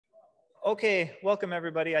Okay, welcome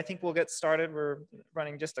everybody. I think we'll get started. We're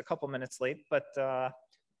running just a couple minutes late, but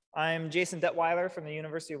I'm Jason Detweiler from the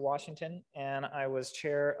University of Washington, and I was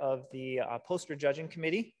chair of the poster judging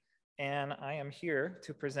committee, and I am here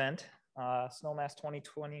to present Snowmass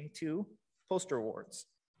 2022 poster awards.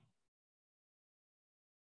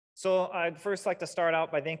 So I'd first like to start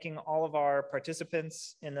out by thanking all of our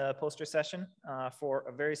participants in the poster session for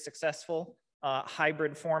a very successful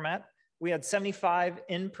hybrid format. We had 75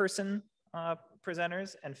 in-person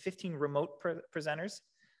presenters and 15 remote presenters.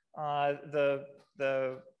 The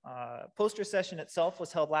poster session itself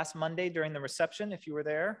was held last Monday during the reception. If you were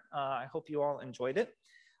there, I hope you all enjoyed it.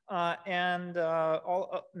 Many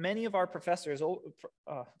of our presenters,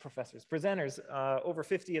 over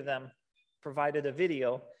 50 of them provided a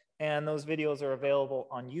video, and those videos are available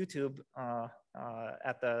on YouTube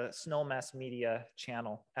at the Snowmass Media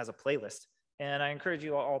channel as a playlist. And I encourage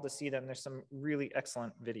you all to see them. There's some really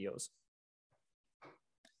excellent videos.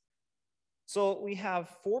 So we have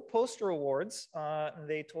 4 poster awards.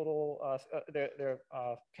 They total their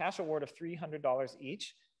cash award of $300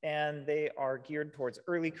 each, and they are geared towards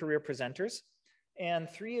early career presenters. And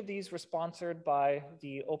 3 of these were sponsored by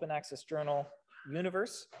the open access journal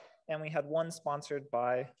Universe, and we had 1 sponsored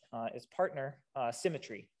by its partner,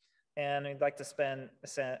 Symmetry. And I'd like to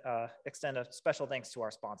extend a special thanks to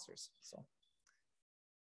our sponsors. So.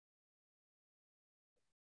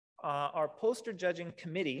 Our poster judging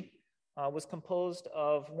committee was composed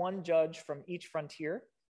of 1 judge from each frontier,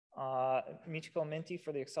 Michiko Minty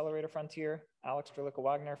for the Accelerator Frontier, Alex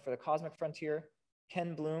Drlicka-Wagner for the Cosmic Frontier,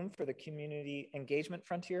 Ken Bloom for the Community Engagement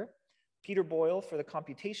Frontier, Peter Boyle for the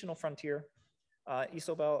Computational Frontier,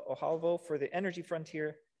 Isobel Ojalvo for the Energy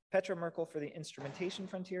Frontier, Petra Merkel for the Instrumentation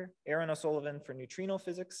Frontier, Aaron O'Sullivan for Neutrino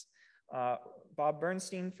Physics, Bob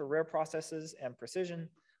Bernstein for Rare Processes and Precision,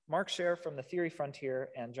 Mark Scher from the Theory Frontier,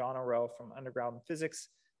 and John O'Rell from Underground Physics.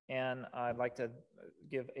 And I'd like to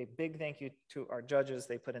give a big thank you to our judges.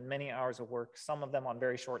 They put in many hours of work, some of them on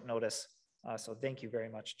very short notice. So thank you very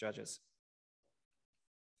much, judges.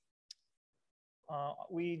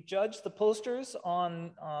 We judged the posters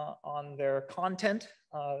on their content.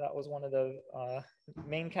 That was one of the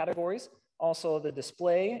main categories. Also the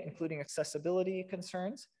display, including accessibility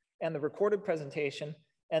concerns, and the recorded presentation.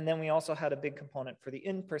 And then we also had a big component for the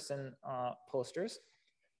in-person posters.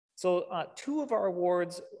 So 2 of our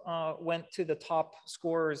awards went to the top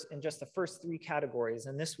scorers in just the first 3 categories.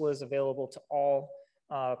 And this was available to all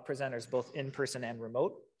presenters, both in-person and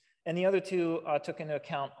remote. And the other 2 took into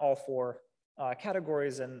account all 4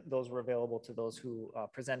 categories, and those were available to those who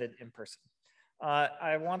presented in person.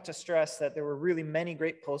 I want to stress that there were really many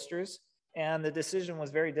great posters, and the decision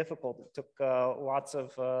was very difficult. It took lots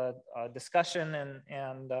of discussion,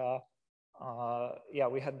 and yeah,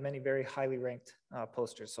 we had many very highly ranked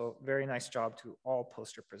posters. So very nice job to all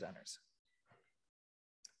poster presenters.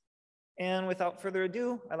 And without further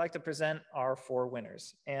ado, I'd like to present our 4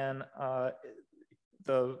 winners. And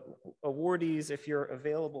the awardees, if you're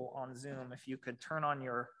available on Zoom, if you could turn on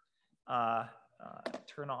your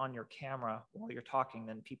camera while you're talking,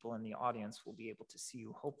 then people in the audience will be able to see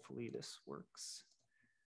you. Hopefully this works.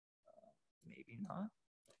 Maybe not.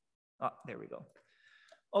 Oh, there we go.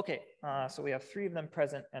 Okay, so we have 3 of them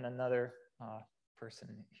present and another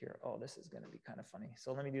person here. Oh, this is going to be kind of funny.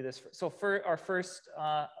 So let me do this. So for our first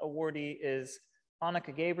awardee is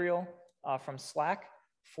Annika Gabriel from SLAC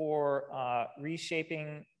for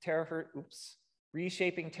reshaping terahertz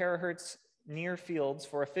near fields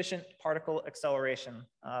for efficient particle acceleration.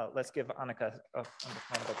 Let's give Annika a round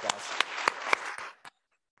of applause.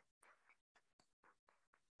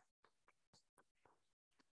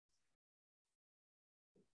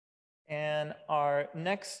 And our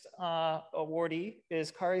next awardee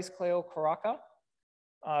is Karis Cleo Caraca,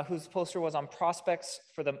 whose poster was on prospects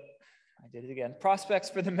for the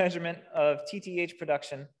measurement of TTH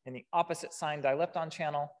production in the opposite sign dilepton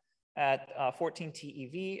channel at 14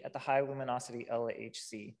 TeV at the high luminosity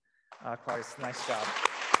LHC. Karis, nice job.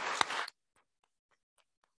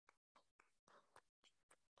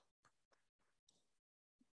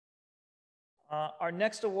 Our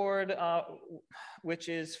next award, which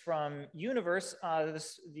is from Universe,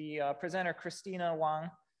 the presenter Christina Wang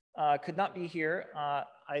could not be here.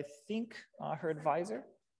 I think her advisor,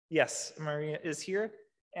 yes, Maria is here.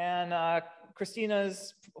 And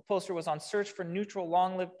Christina's poster was on search for neutral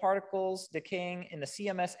long-lived particles decaying in the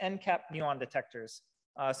CMS NCAP muon detectors.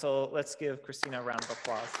 So let's give Christina a round of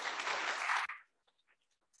applause.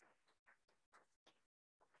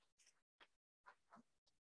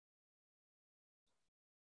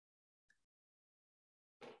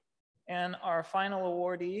 And our final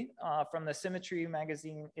awardee from the Symmetry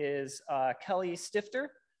magazine is Kelly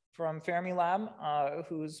Stifter from Fermilab,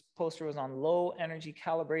 whose poster was on low energy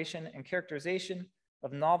calibration and characterization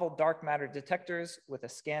of novel dark matter detectors with a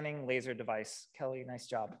scanning laser device. Kelly, nice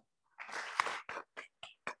job.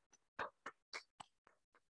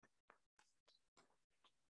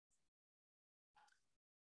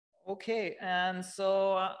 Okay, and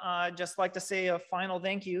so I'd just like to say a final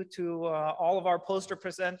thank you to all of our poster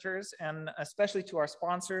presenters and especially to our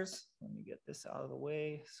sponsors. Let me get this out of the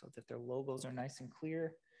way so that their logos are nice and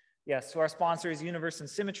clear. Yes, to our sponsors, Universe and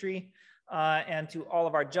Symmetry, and to all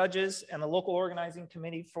of our judges and the local organizing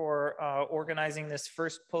committee for organizing this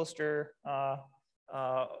first poster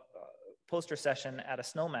session at a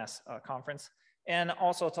Snowmass conference. And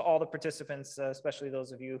also to all the participants, especially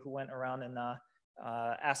those of you who went around and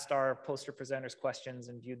asked our poster presenters questions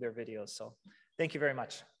and viewed their videos. So thank you very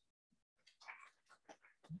much.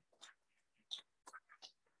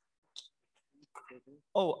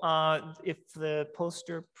 Oh, if the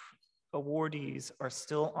poster awardees are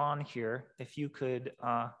still on here, if you could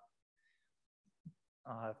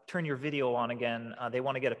turn your video on again. They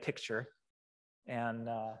want to get a picture. And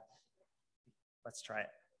let's try it.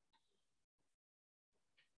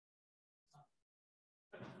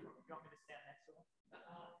 You want me to stand next to them?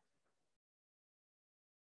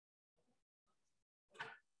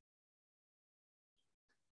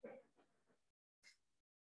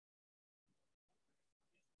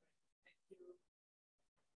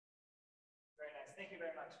 Very nice. Thank you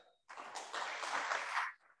very much.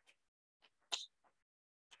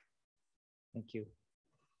 Thank you.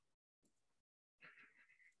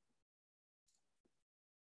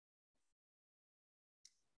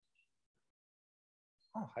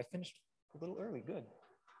 Oh, I finished a little early. Good.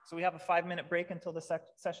 So we have a 5-minute break until the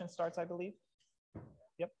session starts, I believe.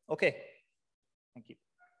 Yep. Okay. Thank you.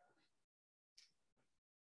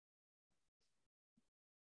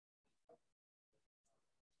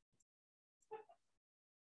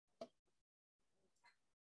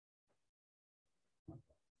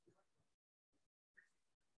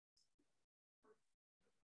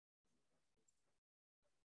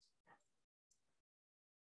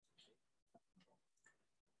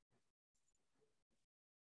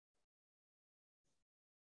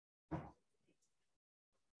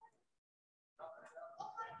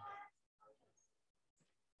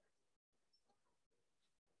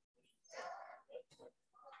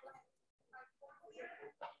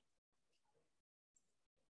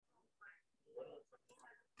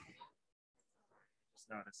 Just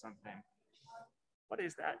noticed something. What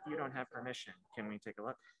is that? You don't have permission. Can we take a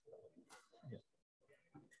look? Yeah,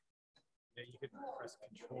 you could press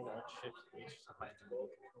Control Alt Shift H to hide the little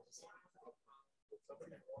controls.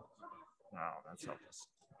 Wow, that's helpless.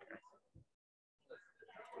 Okay.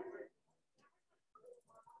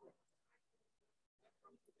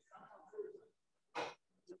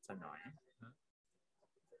 That's annoying.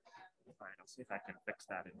 All right, I'll see if I can fix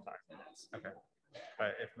that in 5 minutes. Okay.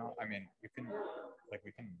 But if not, I mean, we can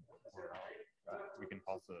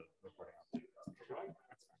pause the recording.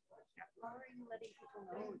 Letting people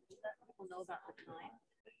know, let people know about the time.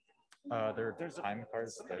 There's time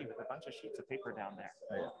cards Somebody with a bunch of sheets of paper down there.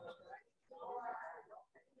 Oh,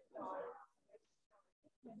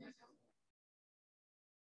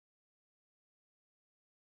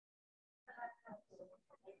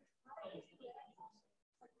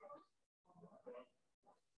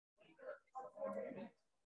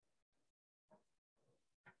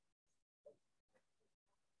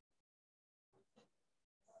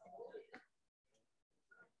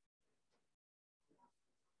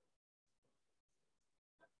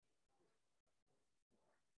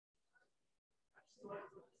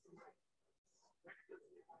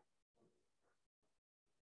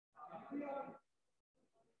 yeah.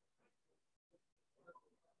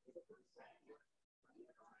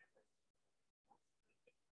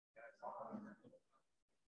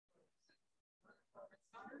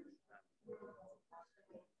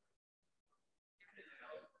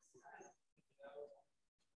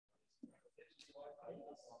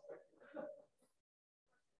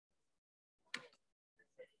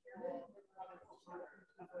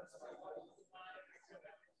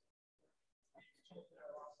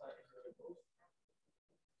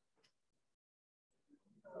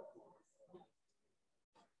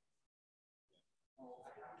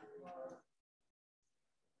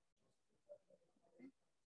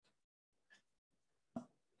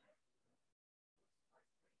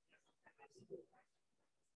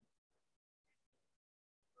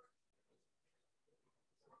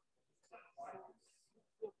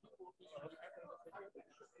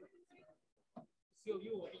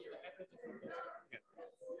 COU will be your effort.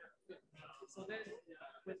 So then,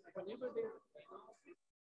 whenever they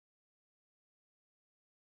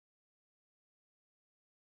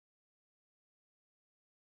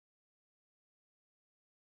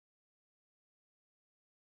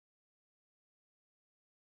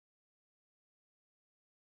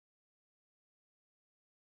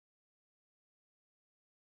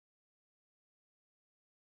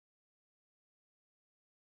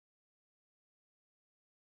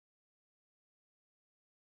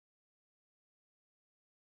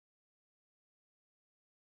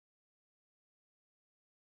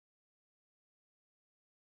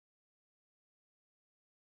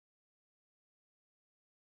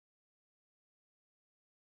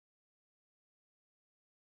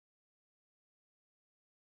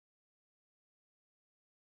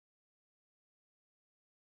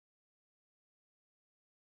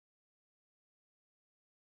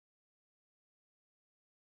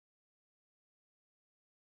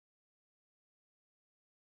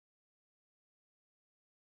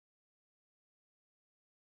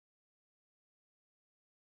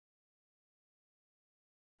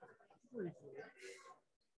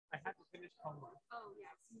I had to finish homework. Oh,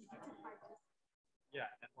 yes. Yeah,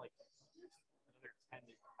 and like another 10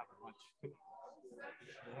 to have lunch.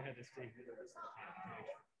 I had to stay here the rest of the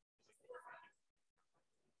time.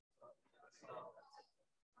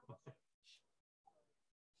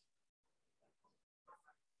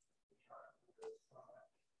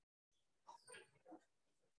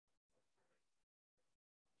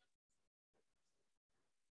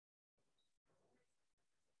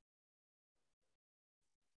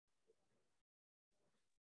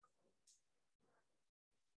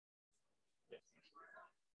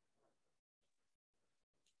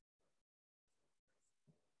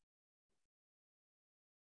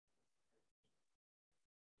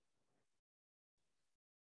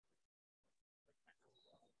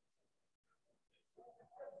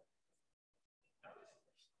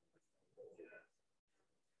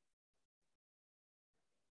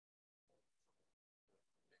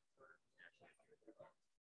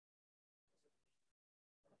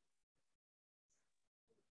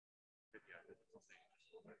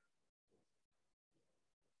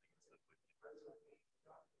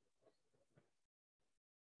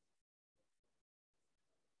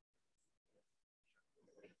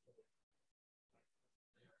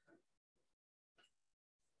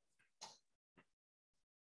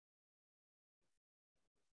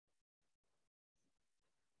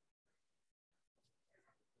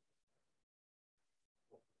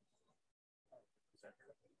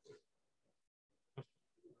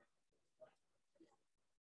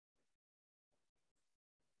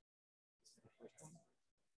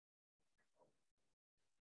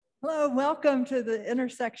 Hello, welcome to the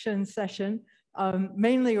intersection session,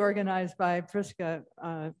 mainly organized by Priska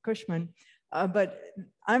Cushman. But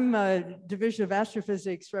I'm a Division of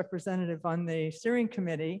Astrophysics representative on the steering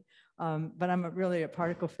committee, but I'm really a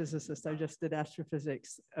particle physicist. I just did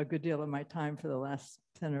astrophysics a good deal of my time for the last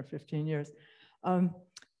 10 or 15 years.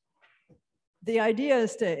 The idea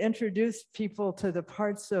is to introduce people to the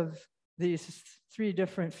parts of these three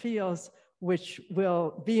different fields, which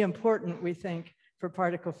will be important, we think, for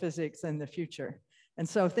particle physics in the future. And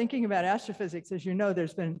so thinking about astrophysics, as you know,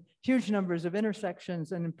 there's been huge numbers of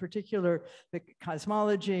intersections, and in particular, the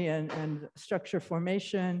cosmology and structure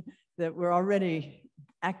formation that we're already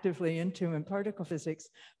actively into in particle physics.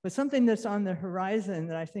 But something that's on the horizon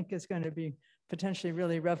that I think is going to be potentially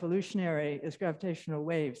really revolutionary is gravitational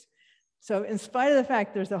waves. So in spite of the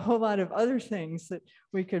fact there's a whole lot of other things that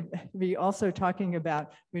we could be also talking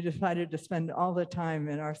about, we decided to spend all the time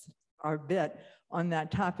in our bit on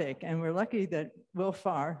that topic. And we're lucky that Will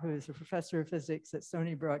Farr, who is a professor of physics at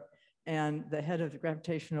Stony Brook and the head of the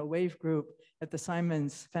gravitational wave group at the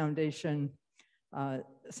Simons Foundation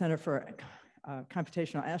Center for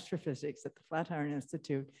Computational Astrophysics at the Flatiron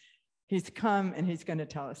Institute, he's come and he's going to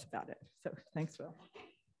tell us about it. So thanks, Will.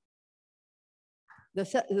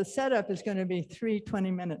 The setup is going to be 3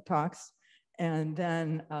 20-minute talks and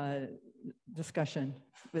then discussion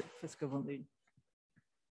with Priska will lead.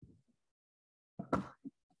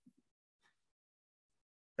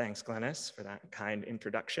 Thanks, Glennis, for that kind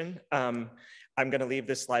introduction. I'm going to leave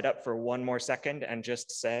this slide up for one more second and just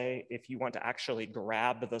say, if you want to actually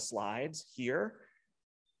grab the slides here,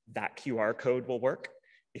 that QR code will work.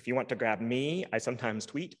 If you want to grab me, I sometimes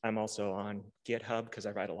tweet. I'm also on GitHub because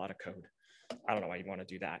I write a lot of code. I don't know why you want to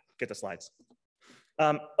do that. Get the slides.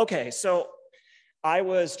 Okay, so I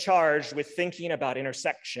was charged with thinking about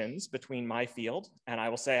intersections between my field, and I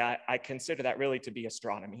will say I consider that really to be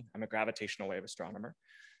astronomy. I'm a gravitational wave astronomer.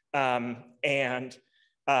 and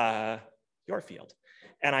your field.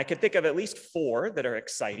 And I could think of at least 4 that are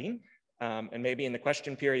exciting. And maybe in the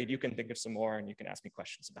question period, you can think of some more and you can ask me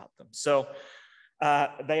questions about them. So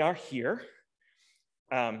they are here.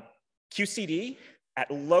 QCD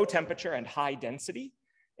at low temperature and high density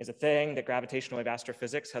is a thing that gravitational wave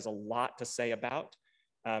astrophysics has a lot to say about.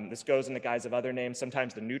 This goes in the guise of other names,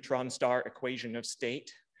 sometimes the neutron star equation of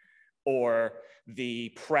state, or the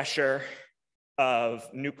pressure of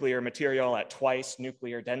nuclear material at twice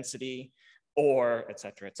nuclear density, or et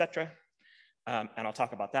cetera, et cetera. And I'll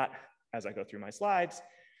talk about that as I go through my slides.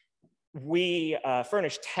 We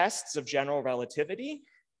furnish tests of general relativity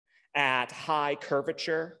at high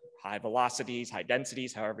curvature, high velocities, high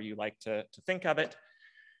densities, however you like to think of it.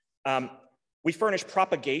 We furnish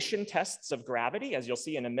propagation tests of gravity. As you'll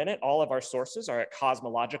see in a minute, all of our sources are at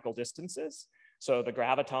cosmological distances. So the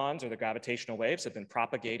gravitons or the gravitational waves have been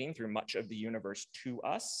propagating through much of the universe to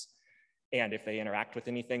us. And if they interact with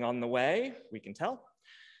anything on the way, we can tell.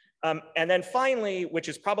 And then finally, which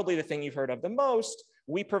is probably the thing you've heard of the most,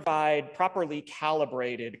 we provide properly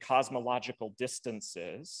calibrated cosmological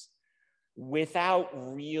distances without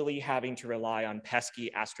really having to rely on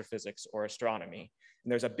pesky astrophysics or astronomy.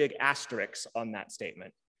 And there's a big asterisk on that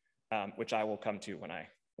statement, which I will come to when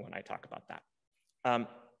I talk about that.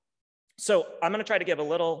 So I'm going to try to give a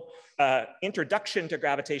little introduction to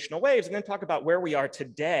gravitational waves and then talk about where we are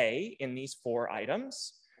today in these 4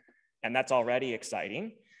 items. And that's already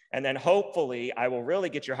exciting. And then hopefully I will really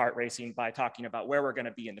get your heart racing by talking about where we're going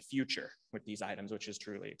to be in the future with these items, which is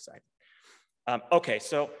truly exciting. Okay,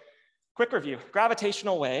 so quick review.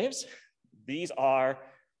 Gravitational waves, these are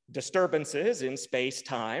disturbances in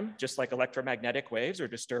space-time, just like electromagnetic waves or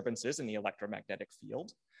disturbances in the electromagnetic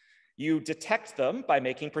field. You detect them by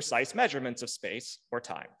making precise measurements of space or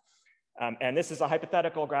time. And this is a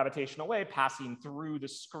hypothetical gravitational wave passing through the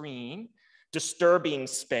screen, disturbing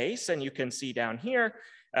space. And you can see down here,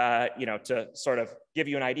 to sort of give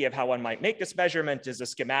you an idea of how one might make this measurement is a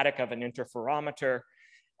schematic of an interferometer.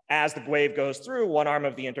 As the wave goes through, one arm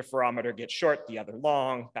of the interferometer gets short, the other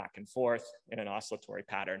long, back and forth in an oscillatory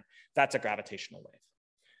pattern. That's a gravitational wave.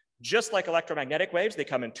 Just like electromagnetic waves, they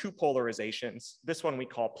come in 2 polarizations. This one we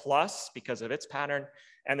call plus because of its pattern,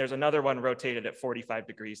 and there's another one rotated at 45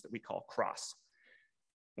 degrees that we call cross.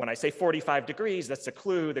 When I say 45 degrees, that's a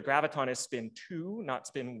clue. The graviton is spin 2, not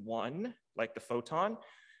spin 1, like the photon.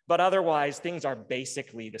 But otherwise, things are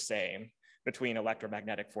basically the same between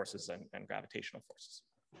electromagnetic forces and gravitational forces.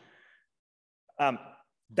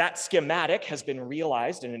 That schematic has been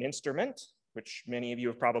realized in an instrument, which many of you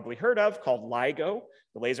have probably heard of, called LIGO,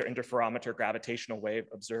 the Laser Interferometer Gravitational Wave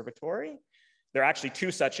Observatory. There are actually 2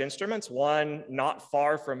 such instruments, one not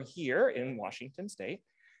far from here in Washington State,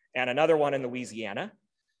 and another one in Louisiana.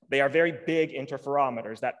 They are very big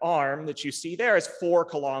interferometers. That arm that you see there is 4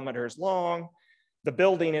 kilometers long. The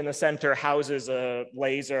building in the center houses a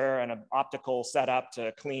laser and an optical setup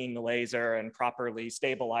to clean the laser and properly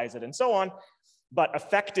stabilize it and so on. But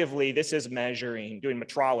effectively, this is doing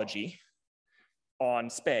metrology on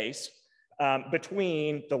space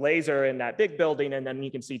between the laser in that big building, and then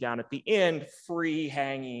you can see down at the end, free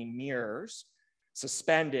hanging mirrors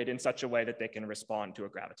suspended in such a way that they can respond to a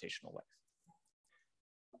gravitational wave.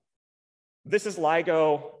 This is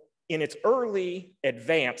LIGO in its early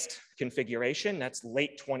advanced configuration. That's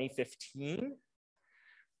late 2015.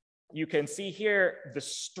 You can see here the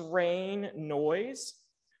strain noise.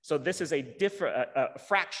 So this is a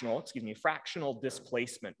fractional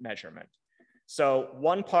displacement measurement. So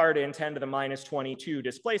 1 part in 10 to the minus 22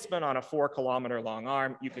 displacement on a 4 kilometer long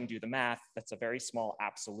arm, you can do the math. That's a very small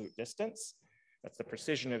absolute distance. That's the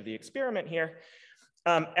precision of the experiment here.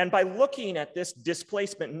 And by looking at this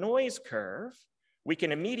displacement noise curve, we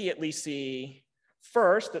can immediately see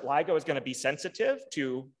first that LIGO is going to be sensitive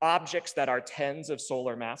to objects that are tens of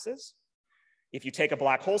solar masses. If you take a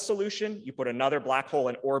black hole solution, you put another black hole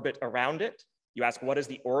in orbit around it. You ask, what is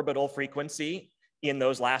the orbital frequency in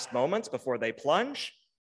those last moments before they plunge?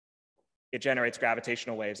 It generates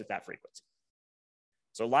gravitational waves at that frequency.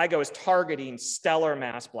 So LIGO is targeting stellar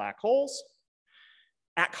mass black holes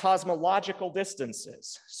at cosmological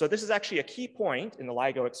distances. So this is actually a key point in the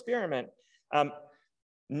LIGO experiment.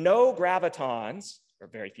 No gravitons, or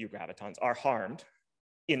very few gravitons, are harmed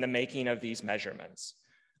in the making of these measurements.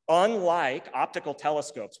 Unlike optical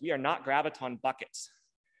telescopes, we are not graviton buckets.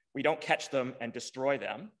 We don't catch them and destroy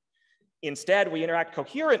them. Instead, we interact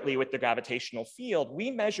coherently with the gravitational field.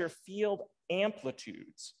 We measure field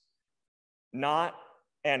amplitudes, not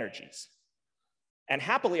energies. And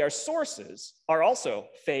happily, our sources are also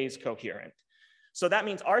phase coherent. So that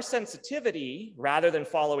means our sensitivity, rather than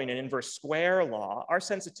following an inverse square law, our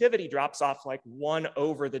sensitivity drops off like 1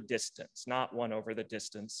 over the distance, not 1 over the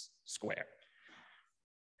distance squared.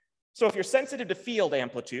 So if you're sensitive to field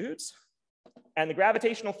amplitudes, and the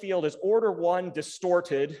gravitational field is order 1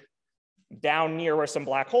 distorted down near where some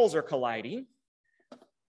black holes are colliding,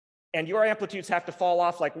 and your amplitudes have to fall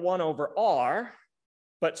off like 1 over r,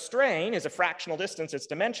 but strain is a fractional distance, it's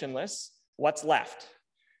dimensionless, what's left?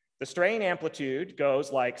 The strain amplitude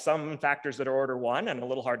goes like some factors that are order 1 and a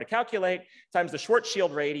little hard to calculate, times the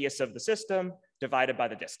Schwarzschild radius of the system divided by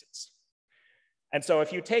the distance. And so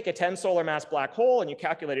if you take a 10 solar mass black hole and you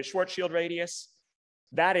calculate its Schwarzschild radius,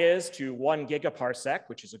 that is to 1 gigaparsec,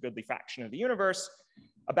 which is a goodly fraction of the universe,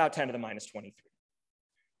 about 10 to the minus 23.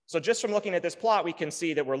 So just from looking at this plot, we can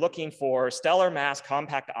see that we're looking for stellar mass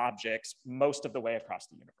compact objects most of the way across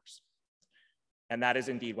the universe. And that is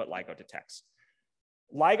indeed what LIGO detects.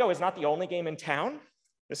 LIGO is not the only game in town.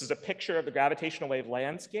 This is a picture of the gravitational wave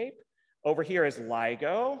landscape. Over here is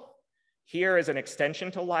LIGO. Here is an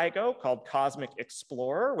extension to LIGO called Cosmic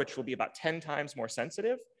Explorer, which will be about 10 times more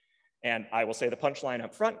sensitive. And I will say the punchline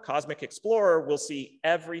up front, Cosmic Explorer will see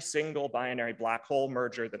every single binary black hole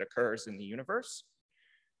merger that occurs in the universe,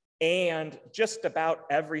 and just about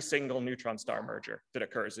every single neutron star merger that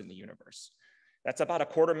occurs in the universe. That's about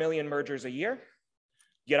 250,000 mergers a year.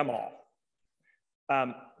 Get them all.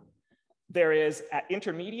 There is at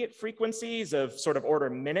intermediate frequencies of sort of order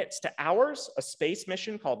minutes to hours, a space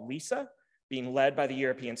mission called LISA being led by the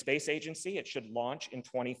European Space Agency. It should launch in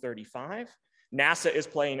 2035. NASA is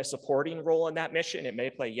playing a supporting role in that mission. It may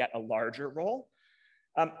play yet a larger role.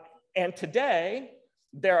 And today,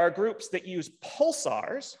 there are groups that use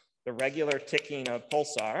pulsars, the regular ticking of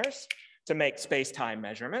pulsars, to make space-time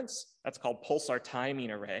measurements. That's called pulsar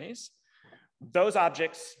timing arrays. Those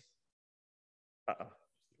objects, are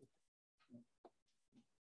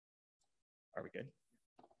we good?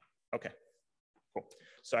 Okay, cool.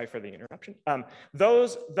 Sorry for the interruption.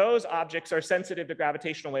 Those objects are sensitive to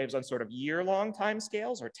gravitational waves on sort of year-long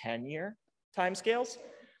timescales or 10-year timescales.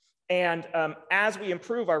 And as we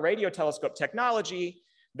improve our radio telescope technology,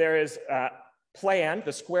 there is planned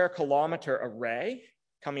the square kilometer array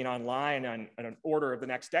coming online on an order of the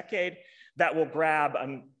next decade that will grab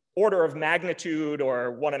an order of magnitude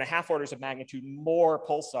or 1.5 orders of magnitude more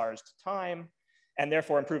pulsars to time, and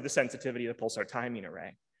therefore improve the sensitivity of the pulsar timing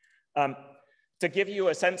array. To give you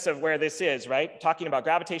a sense of where this is, right? Talking about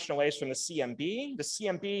gravitational waves from the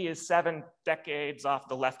CMB is 7 decades off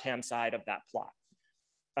the left-hand side of that plot.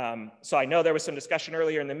 So I know there was some discussion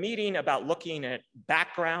earlier in the meeting about looking at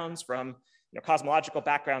backgrounds from, cosmological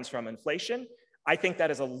backgrounds from inflation. I think that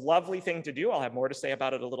is a lovely thing to do. I'll have more to say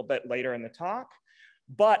about it a little bit later in the talk.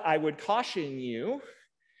 But I would caution you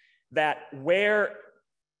that where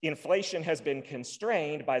inflation has been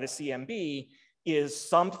constrained by the CMB is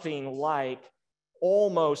something like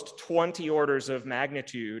almost 20 orders of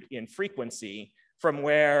magnitude in frequency from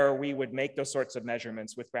where we would make those sorts of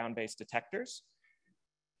measurements with ground-based detectors.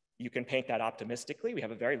 You can paint that optimistically. We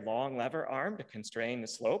have a very long lever arm to constrain the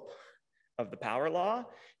slope of the power law.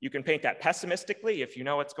 You can paint that pessimistically. If you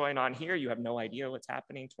know what's going on here, you have no idea what's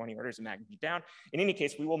happening, 20 orders of magnitude down. In any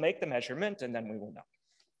case, we will make the measurement and then we will know.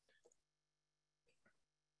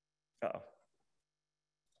 Uh-oh.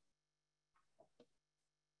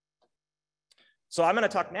 So I'm going to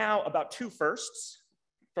talk now about 2 firsts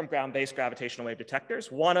from ground-based gravitational wave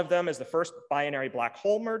detectors. One of them is the first binary black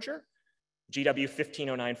hole merger. GW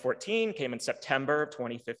 150914 came in September of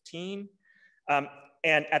 2015.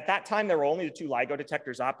 And at that time, there were only the 2 LIGO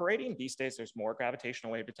detectors operating. These days, there's more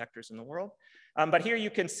gravitational wave detectors in the world. But here you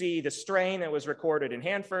can see the strain that was recorded in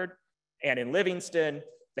Hanford and in Livingston.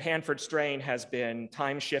 The Hanford strain has been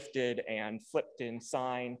time shifted and flipped in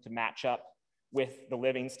sign to match up with the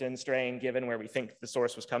Livingston strain, given where we think the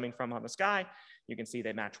source was coming from on the sky. You can see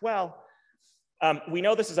they match well. We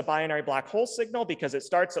know this is a binary black hole signal because it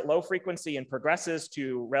starts at low frequency and progresses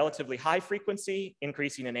to relatively high frequency,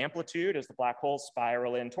 increasing in amplitude as the black holes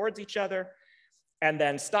spiral in towards each other, and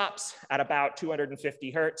then stops at about 250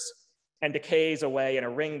 hertz and decays away in a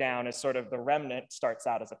ring down as sort of the remnant starts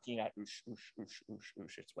out as a peanut, oosh, oosh, oosh, oosh,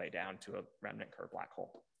 oosh, its way down to a remnant curved black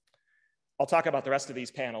hole. I'll talk about the rest of these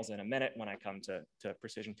panels in a minute when I come to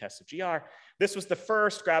precision tests of GR. This was the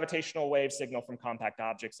first gravitational wave signal from compact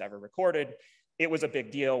objects ever recorded. It was a big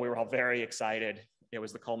deal. We were all very excited. It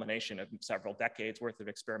was the culmination of several decades worth of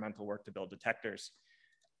experimental work to build detectors.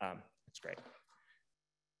 It's great.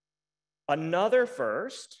 Another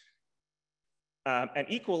first, and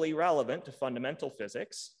equally relevant to fundamental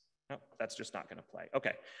physics. No, that's just not going to play.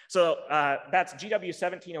 Okay, so that's GW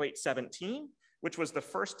 170817, which was the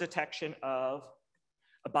first detection of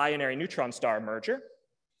a binary neutron star merger.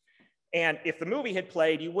 And if the movie had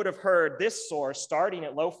played, you would have heard this source starting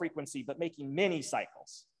at low frequency, but making mini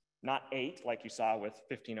cycles, not 8 like you saw with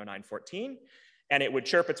 150914. And it would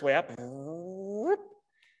chirp its way up.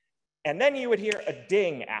 And then you would hear a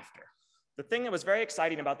ding after. The thing that was very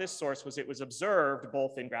exciting about this source was it was observed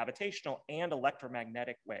both in gravitational and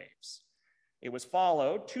electromagnetic waves. It was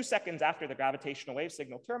followed 2 seconds after the gravitational wave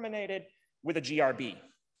signal terminated with a GRB,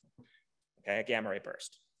 okay, a gamma ray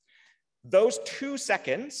burst. Those 2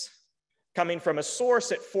 seconds coming from a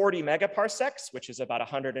source at 40 megaparsecs, which is about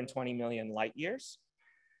 120 million light years,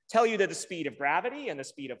 tell you that the speed of gravity and the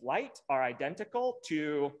speed of light are identical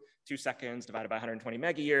to 2 seconds divided by 120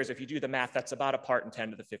 megayears. If you do the math, that's about a part in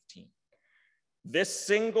 10 to the 15. This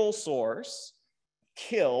single source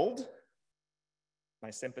killed, my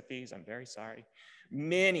sympathies, I'm very sorry,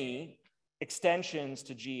 many extensions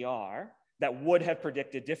to GR that would have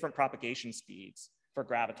predicted different propagation speeds for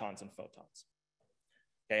gravitons and photons.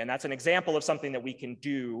 Okay, and that's an example of something that we can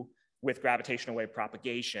do with gravitational wave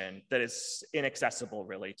propagation that is inaccessible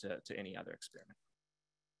really to any other experiment.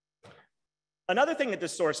 Another thing that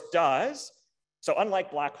this source does, so unlike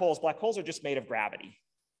black holes are just made of gravity.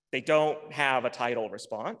 They don't have a tidal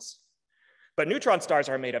response, but neutron stars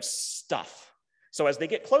are made of stuff. So as they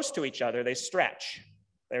get close to each other, they stretch.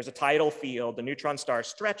 There's a tidal field, the neutron star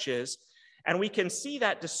stretches, and we can see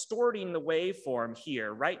that distorting the waveform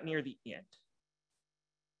here, right near the end.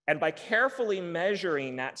 And by carefully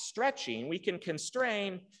measuring that stretching, we can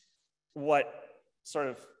constrain what sort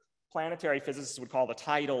of planetary physicists would call the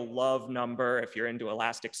tidal love number, if you're into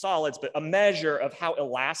elastic solids, but a measure of how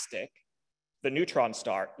elastic the neutron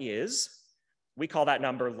star is. We call that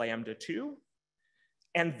number lambda 2.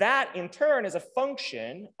 And that in turn is a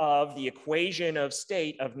function of the equation of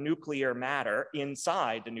state of nuclear matter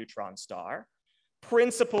inside the neutron star,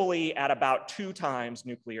 principally at about 2 times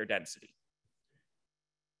nuclear density.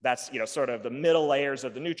 That's sort of the middle layers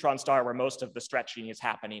of the neutron star where most of the stretching is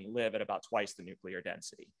happening live at about twice the nuclear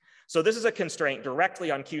density. So this is a constraint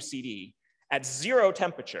directly on QCD at 0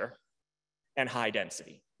 temperature and high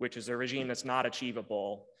density, which is a regime that's not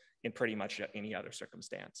achievable in pretty much any other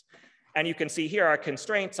circumstance. And you can see here our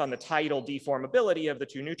constraints on the tidal deformability of the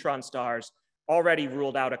 2 neutron stars already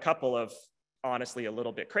ruled out a couple of, honestly, a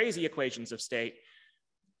little bit crazy equations of state.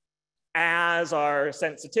 As our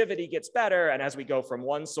sensitivity gets better and as we go from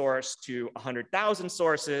 1 source to 100,000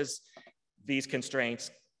 sources, these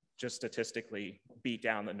constraints just statistically beat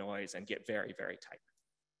down the noise and get very, very tight.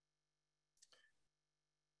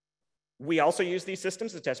 We also use these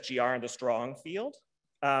systems to test GR in the strong field.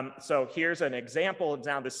 So here's an example.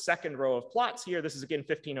 Now the second row of plots here, this is again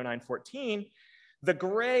 150914. The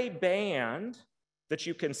gray band that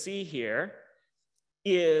you can see here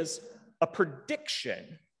is a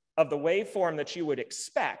prediction of the waveform that you would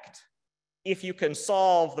expect if you can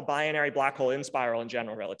solve the binary black hole inspiral in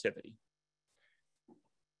general relativity.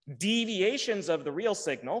 Deviations of the real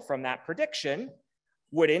signal from that prediction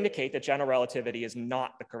would indicate that general relativity is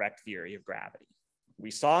not the correct theory of gravity.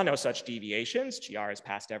 We saw no such deviations. GR has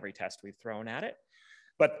passed every test we've thrown at it.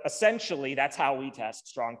 But essentially, that's how we test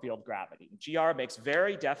strong field gravity. GR makes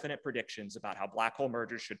very definite predictions about how black hole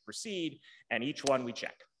mergers should proceed, and each one we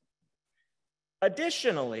check.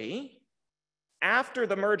 Additionally, after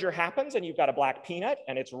the merger happens and you've got a black peanut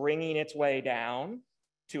and it's ringing its way down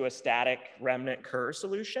to a static remnant Kerr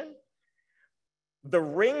solution, the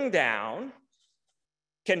ring down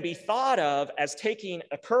can be thought of as taking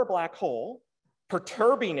a Kerr black hole,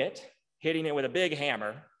 perturbing it, hitting it with a big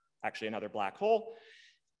hammer, actually another black hole,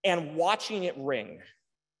 and watching it ring,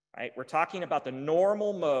 right? We're talking about the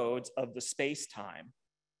normal modes of the space-time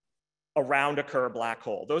around a Kerr black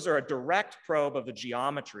hole. Those are a direct probe of the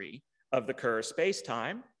geometry of the Kerr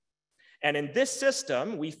space-time. And in this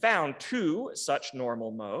system, we found 2 such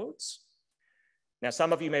normal modes. Now,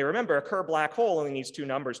 some of you may remember a Kerr black hole only needs 2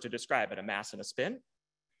 numbers to describe it, a mass and a spin.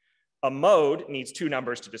 A mode needs 2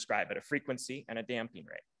 numbers to describe it, a frequency and a damping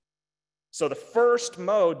rate. So the first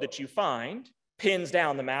mode that you find pins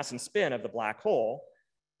down the mass and spin of the black hole.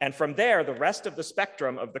 And from there, the rest of the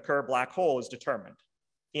spectrum of the Kerr black hole is determined.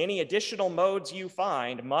 Any additional modes you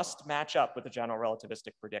find must match up with the general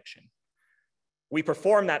relativistic prediction. We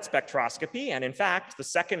perform that spectroscopy, and in fact, the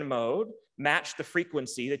second mode matched the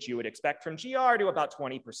frequency that you would expect from GR to about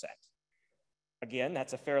 20%. Again,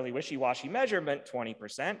 that's a fairly wishy-washy measurement,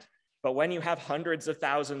 20%, but when you have hundreds of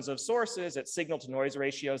thousands of sources at signal-to-noise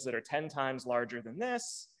ratios that are 10 times larger than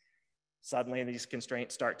this, suddenly these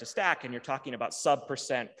constraints start to stack, and you're talking about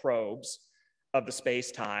sub% probes of the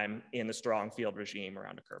space-time in the strong field regime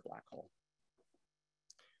around a Kerr black hole.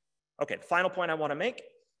 Okay, the final point I want to make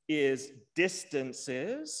is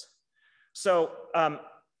distances. So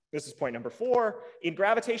this is point number 4. In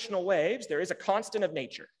gravitational waves, there is a constant of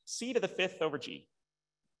nature, c to the 5th over g.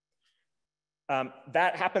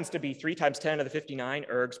 That happens to be 3 × 10 to the 59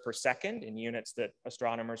 ergs per second in units that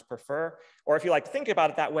astronomers prefer. Or if you like to think about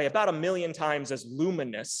it that way, about 1,000,000 times as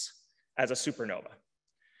luminous as a supernova.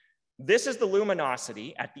 This is the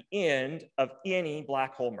luminosity at the end of any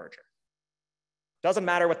black hole merger. Doesn't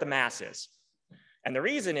matter what the mass is. And the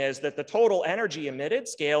reason is that the total energy emitted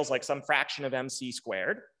scales like some fraction of mc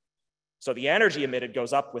squared. So the energy emitted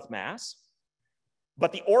goes up with mass.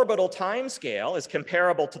 But the orbital time scale is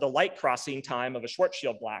comparable to the light crossing time of a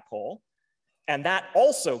Schwarzschild black hole. And that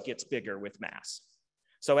also gets bigger with mass.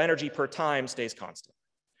 So energy per time stays constant.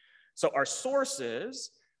 So our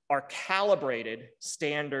sources are calibrated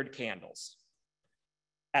standard candles,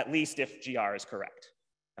 at least if GR is correct.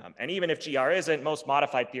 And even if GR isn't, most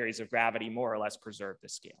modified theories of gravity more or less preserve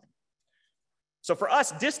this scaling. So for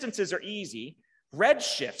us, distances are easy.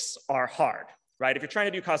 Redshifts are hard, right? If you're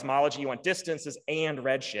trying to do cosmology, you want distances and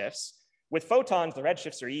redshifts. With photons, the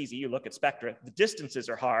redshifts are easy. You look at spectra. The distances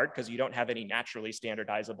are hard because you don't have any naturally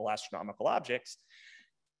standardizable astronomical objects.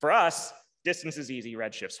 For us, distance is easy,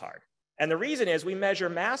 redshifts hard. And the reason is we measure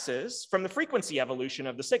masses from the frequency evolution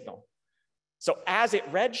of the signal. So as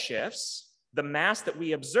it redshifts, the mass that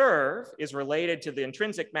we observe is related to the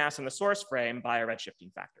intrinsic mass in the source frame by a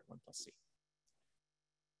redshifting factor, 1 + c.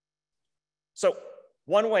 So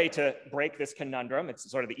one way to break this conundrum,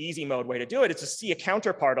 it's sort of the easy mode way to do it, is to see a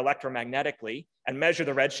counterpart electromagnetically and measure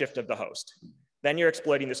the redshift of the host. Then you're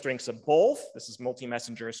exploiting the strengths of both. This is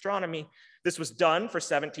multi-messenger astronomy. This was done for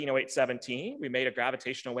 1708-17. We made a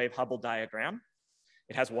gravitational wave Hubble diagram.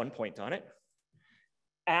 It has 1 point on it.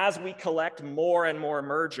 As we collect more and more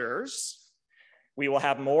mergers, we will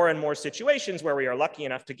have more and more situations where we are lucky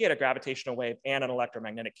enough to get a gravitational wave and an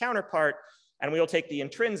electromagnetic counterpart. And we will take the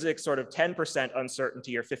intrinsic sort of 10%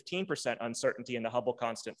 uncertainty or 15% uncertainty in the Hubble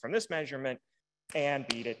constant from this measurement and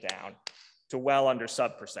beat it down to well under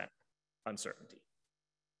sub% uncertainty.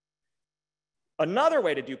 Another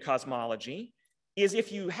way to do cosmology is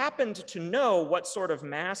if you happened to know what sort of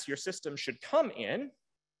mass your system should come in,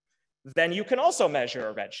 then you can also measure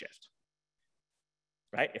a redshift,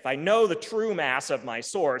 right? If I know the true mass of my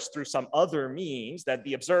source through some other means that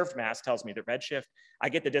the observed mass tells me the redshift, I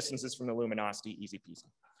get the distances from the luminosity, easy peasy.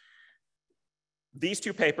 These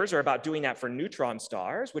 2 papers are about doing that for neutron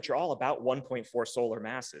stars, which are all about 1.4 solar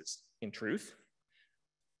masses in truth.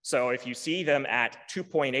 So if you see them at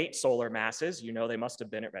 2.8 solar masses, you know they must have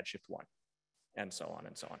been at redshift 1, and so on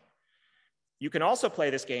and so on. You can also play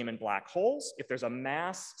this game in black holes. If there's a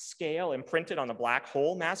mass scale imprinted on the black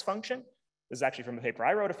hole mass function, this is actually from a paper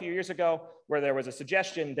I wrote a few years ago, where there was a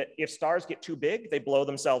suggestion that if stars get too big, they blow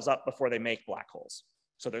themselves up before they make black holes.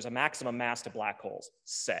 So there's a maximum mass to black holes,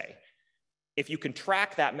 say. If you can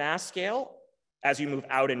track that mass scale, as you move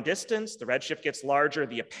out in distance, the redshift gets larger,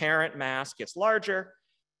 the apparent mass gets larger.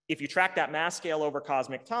 If you track that mass scale over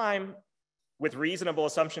cosmic time, with reasonable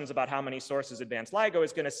assumptions about how many sources advanced LIGO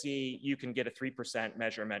is going to see, you can get a 3%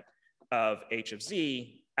 measurement of h of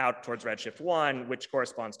z out towards redshift 1, which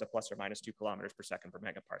corresponds to ±2 kilometers per second per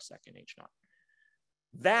megaparsec in h0.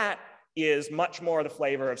 That is much more the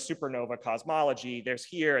flavor of supernova cosmology. There's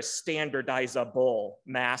here a standardizable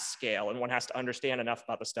mass scale, and one has to understand enough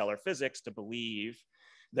about the stellar physics to believe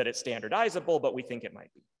that it's standardizable, but we think it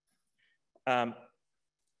might be.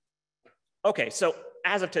 Okay, so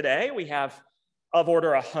as of today, we have of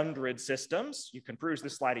order 100 systems. You can peruse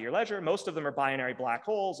this slide at your leisure. Most of them are binary black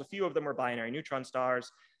holes. A few of them are binary neutron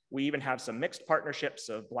stars. We even have some mixed partnerships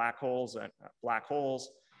of black holes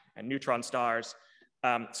and neutron stars.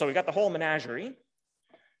 So we've got the whole menagerie.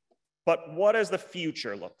 But what does the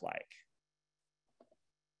future look like?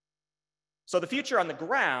 So the future on the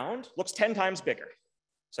ground looks 10 times bigger.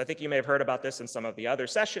 So I think you may have heard about this in some of the other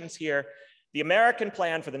sessions here. The American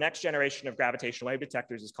plan for the next generation of gravitational wave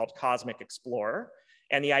detectors is called Cosmic Explorer.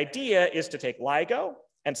 And the idea is to take LIGO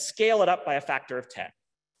and scale it up by a factor of 10.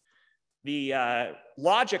 The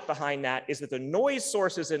logic behind that is that the noise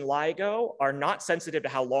sources in LIGO are not sensitive to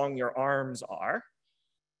how long your arms are,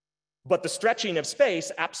 but the stretching of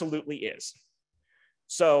space absolutely is.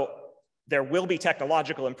 So there will be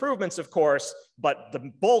technological improvements, of course, but the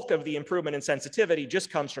bulk of the improvement in sensitivity just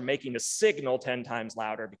comes from making the signal 10 times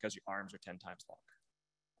louder because your arms are 10 times longer.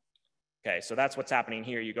 Okay, so that's what's happening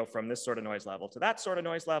here. You go from this sort of noise level to that sort of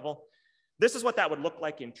noise level. This is what that would look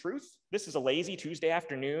like in truth. This is a lazy Tuesday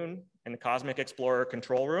afternoon in the Cosmic Explorer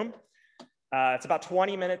control room. It's about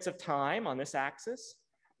 20 minutes of time on this axis.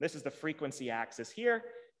 This is the frequency axis here.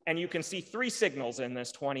 And you can see 3 signals in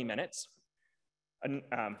this 20 minutes.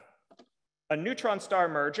 A neutron star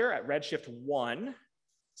merger at redshift 1,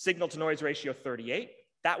 signal to noise ratio 38.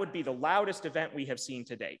 That would be the loudest event we have seen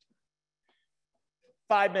to date.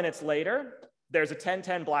 5 minutes later, there's a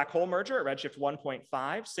 1010 black hole merger at redshift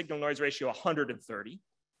 1.5, signal noise ratio 130.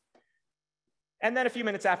 And then a few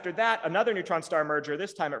minutes after that, another neutron star merger,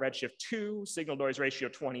 this time at redshift 2, signal noise ratio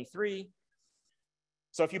 23.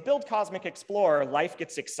 So if you build Cosmic Explorer, life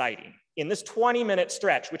gets exciting. In this 20-minute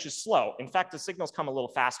stretch, which is slow, in fact, the signals come a little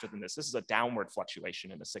faster than this. This is a downward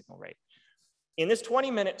fluctuation in the signal rate. In this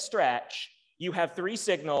 20-minute stretch, you have 3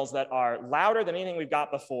 signals that are louder than anything we've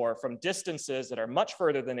got before from distances that are much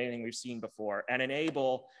further than anything we've seen before and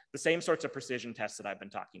enable the same sorts of precision tests that I've been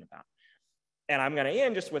talking about. And I'm going to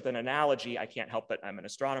end just with an analogy. I can't help it. I'm an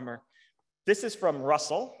astronomer. This is from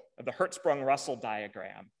Russell, the Hertzsprung-Russell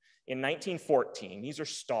diagram. In 1914, these are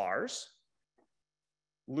stars,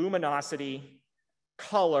 luminosity,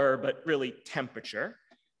 color, but really temperature.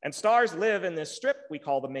 And stars live in this strip we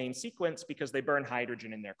call the main sequence because they burn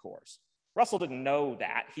hydrogen in their cores. Russell didn't know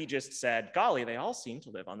that. He just said, golly, they all seem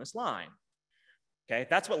to live on this line. Okay,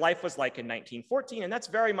 that's what life was like in 1914, and that's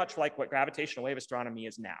very much like what gravitational wave astronomy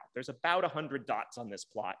is now. There's about 100 dots on this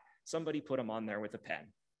plot. Somebody put them on there with a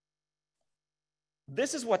pen.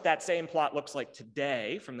 This is what that same plot looks like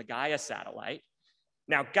today from the Gaia satellite.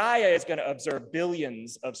 Now, Gaia is going to observe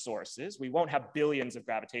billions of sources. We won't have billions of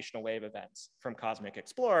gravitational wave events from Cosmic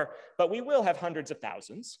Explorer, but we will have hundreds of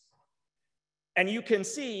thousands. And you can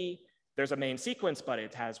see there's a main sequence, but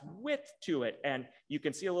it has width to it. And you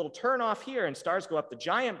can see a little turn off here and stars go up the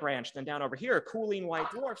giant branch, then down over here, cooling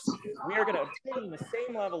white dwarfs. We are going to obtain the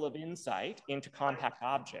same level of insight into compact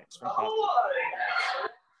objects from Cosmic Explorer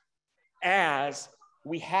as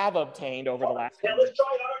we have obtained over the last 100 years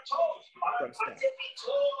from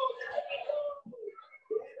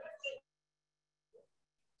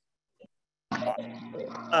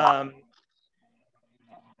STEM.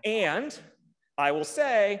 And I will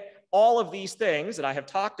say, all of these things that I have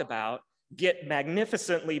talked about get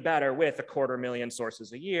magnificently better with 250,000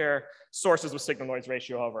 sources a year, sources with signal noise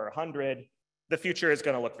ratio over 100. The future is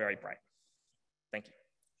going to look very bright. Thank you.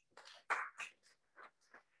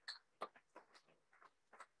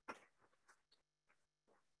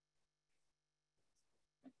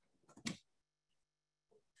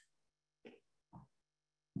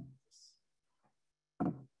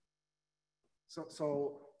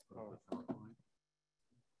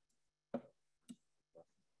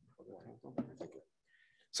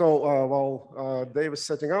 While Dave is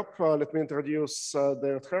setting up, let me introduce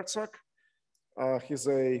David Herzog. He's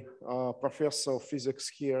a professor of physics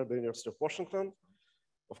here at the University of Washington.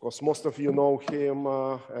 Of course, most of you know him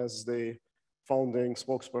as the founding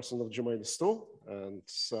spokesperson of Germanium 2 and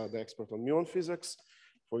the expert on muon physics,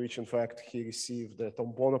 for which, in fact, he received the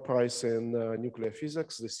Tom Bonar Prize in nuclear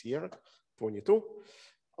physics this year, 22.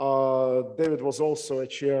 David was also a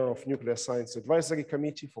chair of Nuclear Science Advisory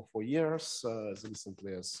Committee for 4 years, as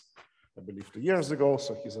recently as, I believe, 2 years ago.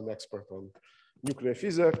 So he's an expert on nuclear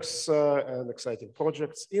physics and exciting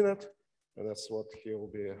projects in it. And that's what he will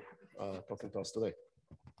be talking to us today.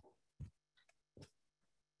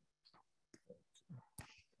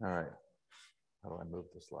 All right. How do I move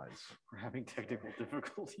the slides? We're having technical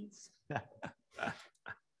difficulties.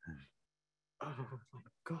 Oh my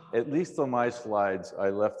God. At least on my slides, I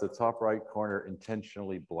left the top right corner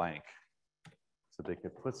intentionally blank so they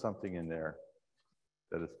could put something in there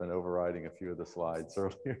that has been overriding a few of the slides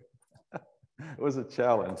earlier. It was a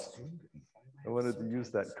challenge. I wanted to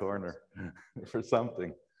use that corner for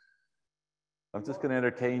something. I'm just going to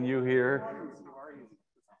entertain you here.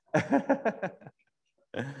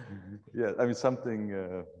 Yeah, I mean,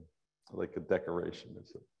 something like a decoration or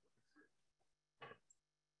something.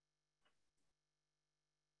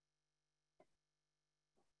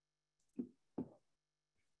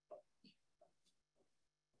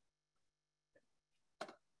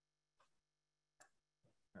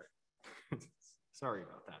 Sorry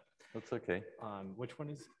about that. That's okay. Which one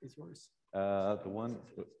is yours? The one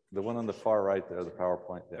on the far right there, the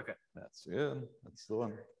PowerPoint there. Okay. That's good. That's the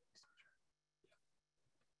one.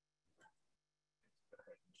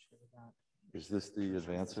 Is this the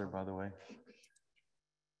advancer, by the way?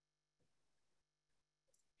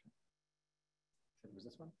 Was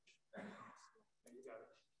this one?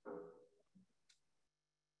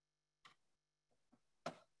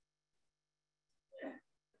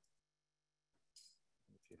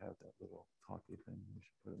 If you have that little talkie thing, you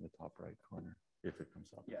should put it in the top right corner if it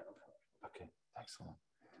comes up. Yeah. Okay, excellent.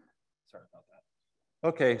 Sorry about that.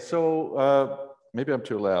 Okay, so maybe I'm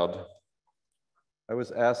too loud. I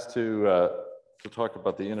was asked to talk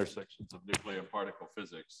about the intersections of nuclear and particle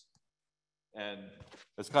physics. And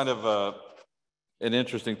it's kind of an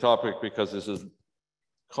interesting topic because this is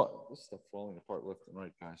stuff falling apart left and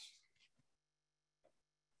right, guys.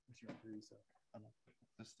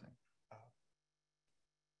 This thing.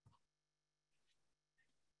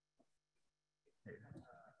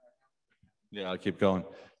 Yeah, I'll keep going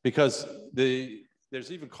because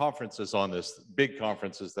there's even conferences on this, big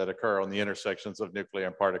conferences that occur on the intersections of nuclear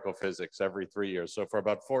and particle physics every 3 years. So for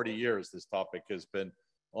about 40 years, this topic has been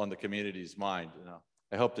on the community's mind. You know,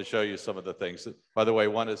 I hope to show you some of the things. By the way,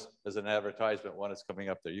 one is as an advertisement, one is coming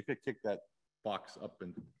up there. You could kick that box up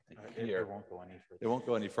and here. It won't go any further. It won't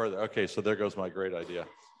go any further. Okay, so there goes my great idea.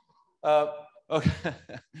 Okay,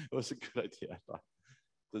 it was a good idea, I thought.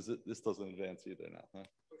 This doesn't advance either now, huh?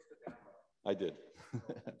 I did,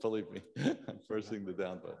 believe me, I'm pressing the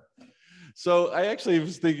down button. So I actually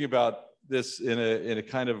was thinking about this in a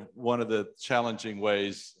kind of one of the challenging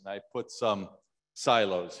ways, and I put some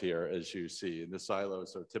silos here, as you see, and the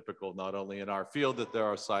silos are typical not only in our field, that there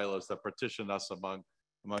are silos that partition us among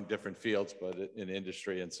different fields, but in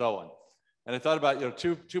industry and so on. And I thought about, you know,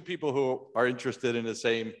 two people who are interested in the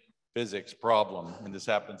same physics problem, and this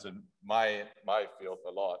happens in my field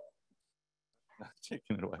a lot.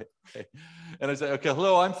 Taking it away. Okay. And I say, okay,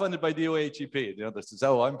 hello, I'm funded by DOE-HEP. The other says,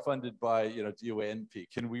 oh, I'm funded by, you know, DOE-NP.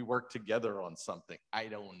 Can we work together on something? I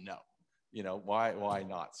don't know. You know, why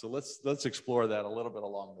not? So let's explore that a little bit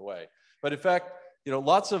along the way. But in fact, you know,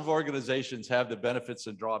 lots of organizations have the benefits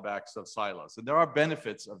and drawbacks of silos. And there are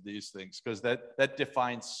benefits of these things because that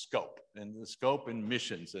defines scope and the scope and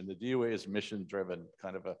missions. And the DOE is mission-driven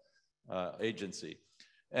kind of a agency.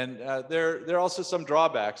 And there are also some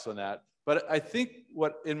drawbacks on that. But I think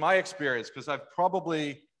what, in my experience, because I've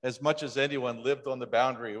probably, as much as anyone, lived on the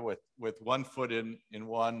boundary with one foot in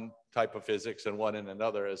one type of physics and one in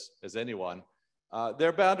another as anyone,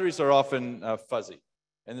 their boundaries are often fuzzy.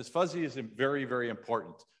 And this fuzzy is very, very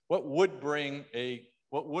important. What would bring a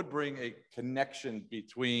connection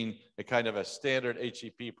between a kind of a standard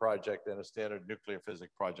HEP project and a standard nuclear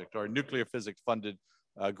physics project, or a nuclear physics funded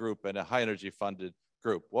group and a high energy funded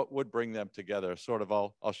group? What would bring them together? Sort of,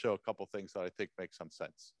 I'll show a couple things that I think make some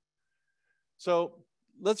sense. So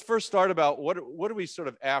let's first start about what are we sort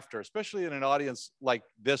of after, especially in an audience like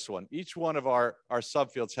this one. Each one of our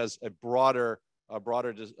subfields has a broader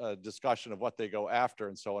discussion of what they go after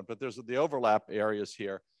and so on. But there's the overlap areas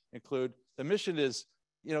here include the mission is,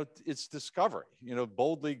 you know, it's discovery, you know,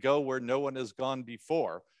 boldly go where no one has gone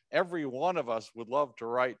before. Every one of us would love to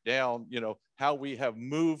write down, you know, how we have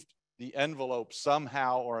moved the envelope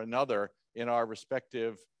somehow or another in our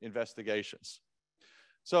respective investigations.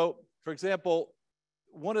 So, for example,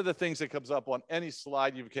 one of the things that comes up on any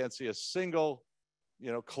slide, you can't see a single,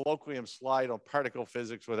 you know, colloquium slide on particle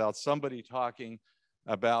physics without somebody talking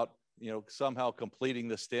about, you know, somehow completing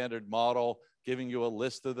the standard model, giving you a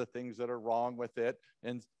list of the things that are wrong with it,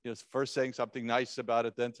 and, you know, first saying something nice about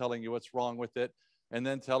it, then telling you what's wrong with it, and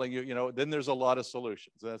then telling you, you know, then there's a lot of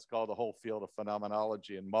solutions. That's called the whole field of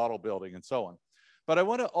phenomenology and model building and so on. But I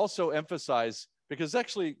want to also emphasize, because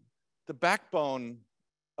actually the backbone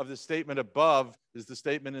of the statement above is the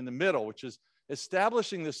statement in the middle, which is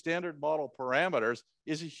establishing the standard model parameters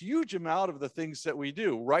is a huge amount of the things that we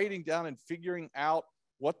do, writing down and figuring out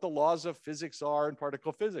what the laws of physics are in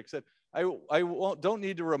particle physics. And I don't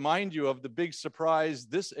need to remind you of the big surprise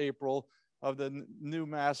this April of the new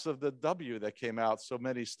mass of the W that came out so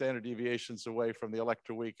many standard deviations away from the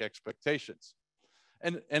electroweak expectations.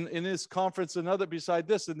 And in this conference, beside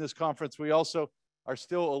this, in this conference, we also are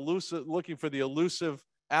still looking for the elusive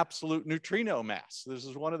absolute neutrino mass. This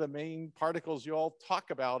is one of the main particles you all talk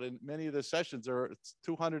about in many of the sessions. There are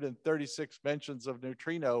 236 mentions of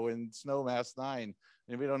neutrino in SNO Mass 9,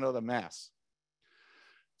 and we don't know the mass.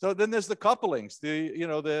 So then there's the couplings,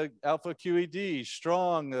 the alpha QED,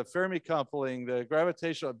 strong, the Fermi coupling, the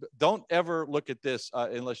gravitational. Don't ever look at this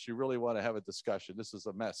unless you really want to have a discussion. This is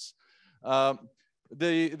a mess.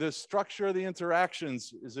 The structure of the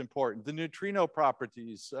interactions is important. The neutrino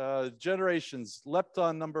properties, generations,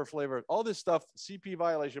 lepton number flavor, all this stuff, CP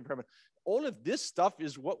violation parameter. All of this stuff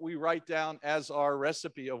is what we write down as our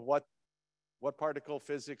recipe of what particle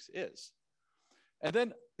physics is. And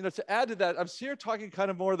then, to add to that, I'm here talking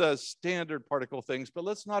kind of more the standard particle things, but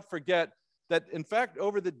let's not forget that, in fact,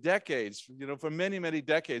 over the decades, for many, many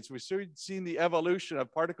decades, we've seen the evolution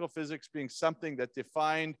of particle physics being something that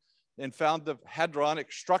defined and found the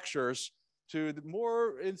hadronic structures to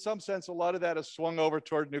more, in some sense, a lot of that has swung over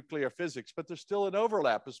toward nuclear physics, but there's still an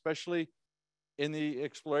overlap, especially in the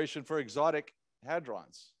exploration for exotic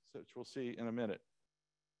hadrons, which we'll see in a minute.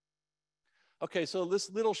 Okay, so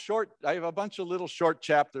this little short, I have a bunch of little short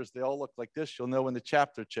chapters. They all look like this. You'll know when the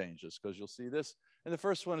chapter changes because you'll see this. And the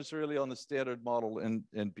first one is really on the Standard Model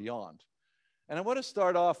and beyond. And I want to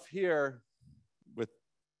start off here with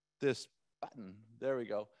this button. There we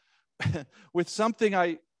go. With something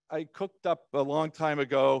I cooked up a long time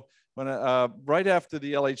ago when right after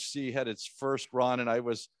the LHC had its first run, and I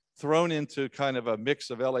was thrown into kind of a mix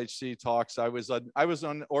of LHC talks. I was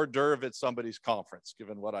on hors d'oeuvre at somebody's conference,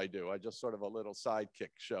 given what I do. I just sort of a little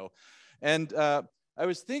sidekick show. And I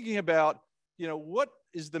was thinking about, what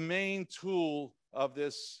is the main tool of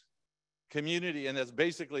this community? And that's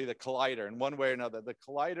basically the Collider in one way or another. The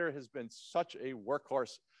Collider has been such a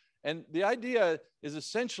workhorse. And the idea is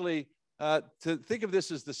essentially to think of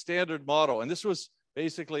this as the Standard Model. And this was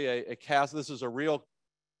basically a castle. This is a real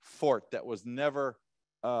fort that was never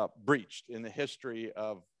breached in the history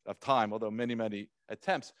of time, although many, many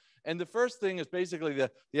attempts. And the first thing is basically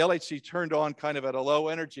the LHC turned on kind of at a low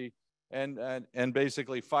energy and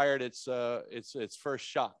basically fired its first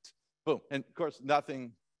shot. Boom. And of course,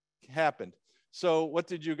 nothing happened. So what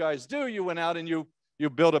did you guys do? You went out and you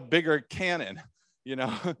built a bigger cannon.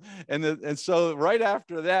 And so right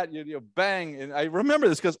after that, you bang. And I remember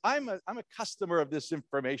this because I'm a customer of this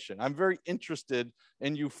information. I'm very interested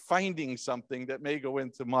in you finding something that may go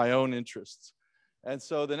into my own interests. And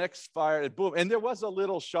so the next fire, boom, and there was a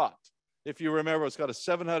little shot. If you remember, it's got a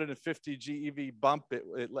 750 GeV bump.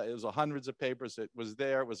 It was hundreds of papers. It was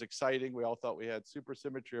there. It was exciting. We all thought we had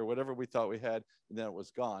supersymmetry or whatever we thought we had, and then it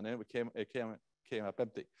was gone, and it came up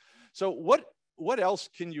empty. So what else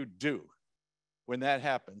can you do when that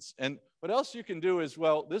happens? And what else you can do is,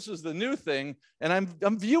 well, this is the new thing, and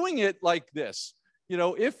I'm viewing it like this.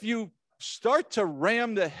 If you start to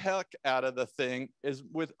ram the heck out of the thing is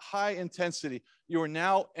with high intensity, you are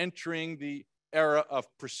now entering the era of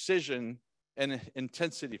precision and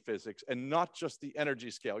intensity physics and not just the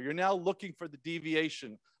energy scale. You're now looking for the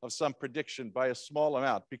deviation of some prediction by a small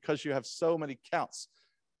amount because you have so many counts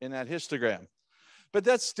in that histogram. But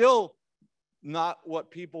that's still not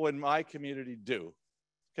what people in my community do.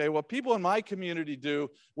 Okay, what people in my community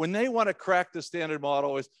do when they want to crack the Standard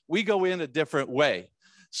Model is we go in a different way.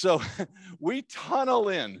 So we tunnel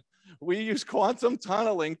in. We use quantum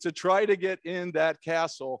tunneling to try to get in that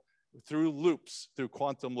castle through loops, through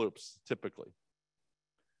quantum loops, typically.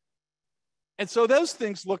 And so those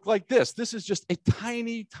things look like this. This is just a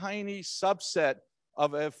tiny, tiny subset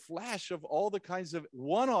of a flash of all the kinds of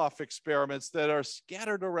one-off experiments that are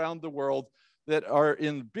scattered around the world that are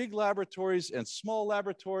in big laboratories and small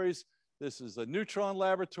laboratories. This is a neutron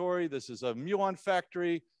laboratory. This is a muon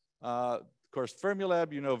factory. Of course,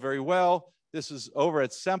 Fermilab, you know very well. This is over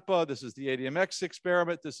at SEMPA. This is the ADMX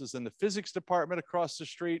experiment. This is in the physics department across the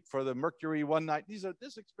street for the Mercury 190.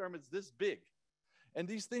 This experiment's this big. And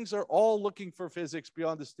these things are all looking for physics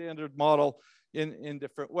beyond the Standard Model in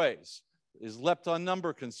different ways. Is lepton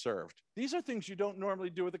number conserved? These are things you don't normally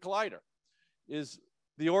do with a collider. Is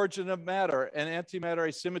the origin of matter and antimatter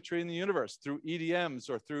asymmetry in the universe through EDMs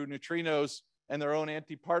or through neutrinos and their own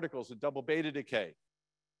antiparticles and double beta decay?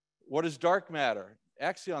 What is dark matter?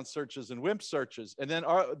 Axion searches and WIMP searches. And then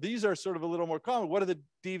these are sort of a little more common. What are the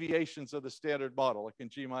deviations of the Standard Model, like in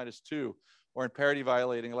G-2 or in parity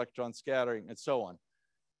violating electron scattering and so on?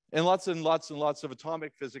 And lots and lots and lots of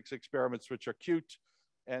atomic physics experiments, which are cute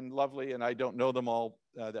and lovely, and I don't know them all.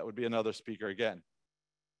 That would be another speaker again.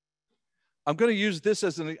 I'm going to use this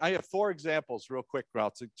as I have 4 examples real quick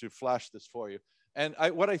now to flash this for you. And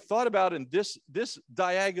what I thought about in this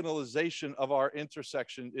diagonalization of our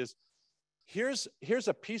intersection is here's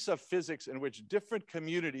a piece of physics in which different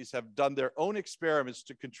communities have done their own experiments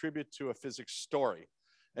to contribute to a physics story.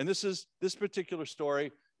 And this particular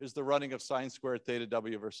story is the running of sine squared theta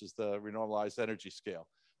W versus the renormalized energy scale.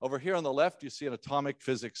 Over here on the left, you see an atomic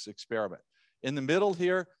physics experiment. In the middle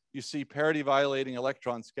here, you see parity violating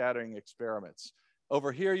electron scattering experiments.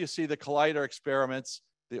 Over here, you see the collider experiments,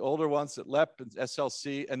 the older ones at LEP and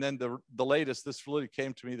SLC, and then the latest, this really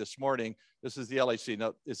came to me this morning. This is the LHC.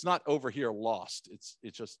 Now, it's not over here lost. It's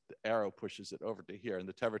just the arrow pushes it over to here in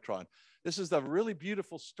the Tevatron. This is the really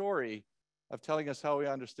beautiful story of telling us how we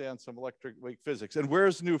understand some electric wave physics. And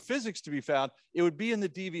where's new physics to be found? It would be in the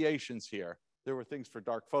deviations here. There were things for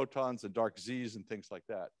dark photons and dark Z's and things like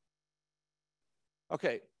that.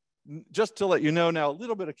 Okay, just to let you know now, a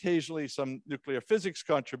little bit occasionally some nuclear physics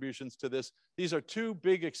contributions to this. These are 2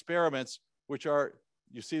 big experiments, which are,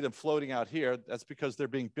 you see them floating out here. That's because they're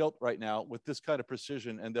being built right now with this kind of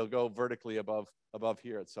precision, and they'll go vertically above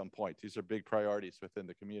here at some point. These are big priorities within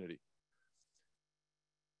the community.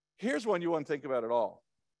 Here's one you want to think about at all.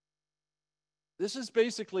 This is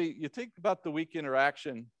basically, you think about the weak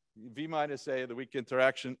interaction V minus A, the weak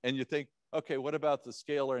interaction, and you think, okay, what about the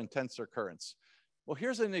scalar and tensor currents? Well,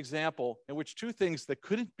 here's an example in which two things that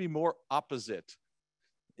couldn't be more opposite.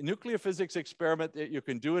 In nuclear physics experiment that you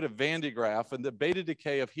can do at a Van de Graaff and the beta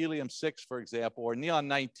decay of helium-6, for example, or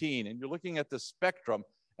neon-19, and you're looking at the spectrum,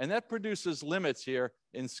 and that produces limits here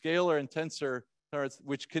in scalar and tensor currents,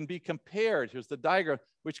 which can be compared, here's the diagram,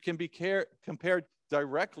 which can be compared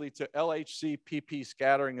directly to LHC PP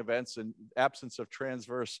scattering events and absence of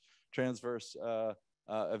transverse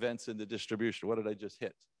events in the distribution. What did I just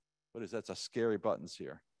hit? What is that? That's a scary buttons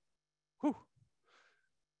here. Whew.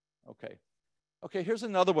 Okay. Okay, here's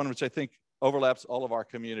another one which I think overlaps all of our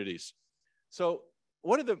communities. So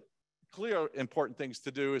one of the clear important things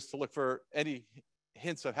to do is to look for any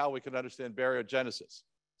hints of how we can understand baryogenesis.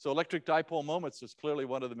 So electric dipole moments is clearly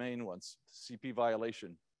one of the main ones, CP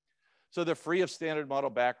violation. So they're free of standard model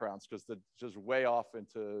backgrounds because they're just way off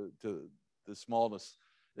into the smallness.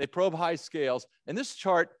 They probe high scales. And this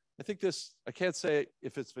chart, I think this, I can't say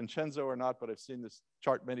if it's Vincenzo or not, but I've seen this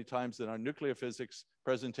chart many times in our nuclear physics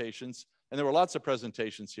presentations. And there were lots of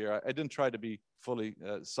presentations here. I didn't try to be fully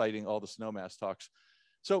citing all the snowmass talks.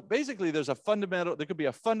 So basically there could be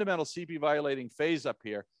a fundamental CP violating phase up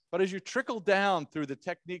here. But as you trickle down through the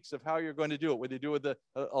techniques of how you're going to do it, whether you do it with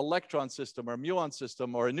an electron system or a muon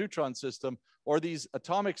system or a neutron system, or these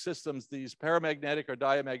atomic systems, these paramagnetic or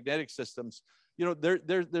diamagnetic systems, you know,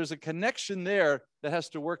 there's a connection there that has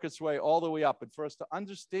to work its way all the way up. And for us to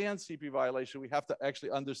understand CP violation, we have to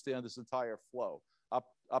actually understand this entire flow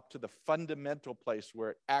up to the fundamental place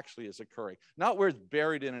where it actually is occurring. Not where it's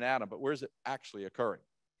buried in an atom, but where is it actually occurring?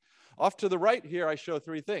 Off to the right here, I show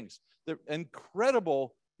three things. The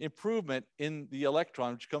incredible improvement in the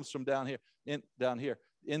electron, which comes from down here, in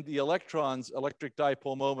the electron's electric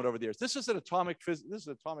dipole moment over the years. This is an atomic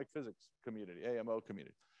physics community, AMO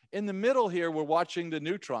community. In the middle here, we're watching the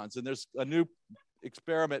neutrons, and there's a new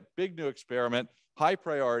experiment, big new experiment, high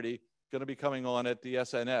priority, going to be coming on at the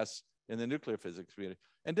SNS in the nuclear physics community.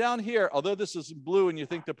 And down here, although this is blue and you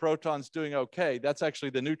think the proton's doing okay, that's actually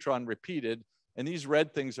the neutron repeated. And these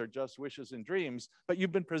red things are just wishes and dreams, but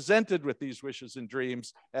you've been presented with these wishes and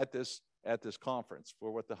dreams at this conference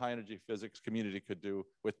for what the high energy physics community could do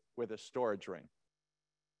with a storage ring.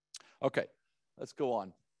 Okay, let's go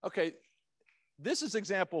on. Okay, this is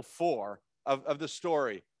example 4 of the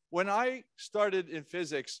story. When I started in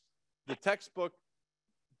physics, the textbook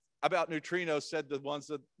about neutrinos said the ones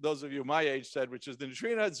that those of you my age said, which is the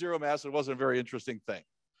neutrino had 0 mass. It wasn't a very interesting thing.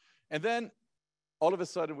 And then all of a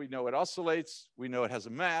sudden, we know it oscillates. We know it has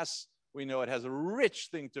a mass. We know it has a rich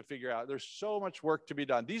thing to figure out. There's so much work to be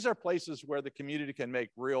done. These are places where the community can make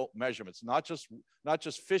real measurements, not just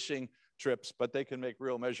fishing trips, but they can make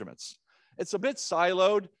real measurements. It's a bit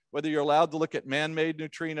siloed, whether you're allowed to look at man-made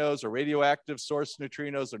neutrinos or radioactive source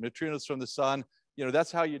neutrinos or neutrinos from the sun. You know,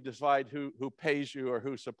 that's how you decide who pays you or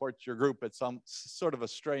who supports your group at some sort of a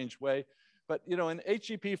strange way. But, you know, an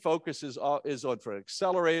HEP focus is on for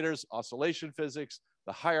accelerators, oscillation physics,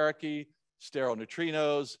 the hierarchy, sterile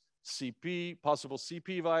neutrinos, CP, possible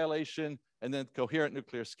CP violation, and then coherent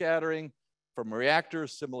nuclear scattering. From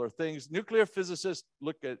reactors, similar things. Nuclear physicists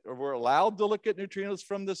we're allowed to look at neutrinos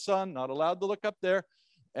from the sun, not allowed to look up there.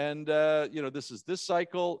 And, you know, this is this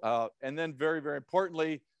cycle. And then very, very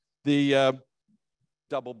importantly, the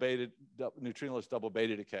neutrinoless double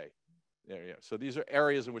beta decay. There you go. So these are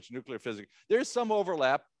areas in which nuclear physics, there's some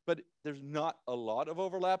overlap, but there's not a lot of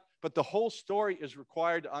overlap. But the whole story is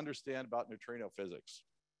required to understand about neutrino physics.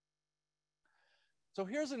 So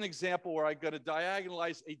here's an example where I'm going to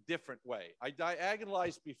diagonalize a different way. I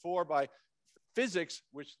diagonalized before by physics,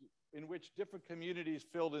 in which different communities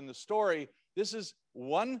filled in the story. This is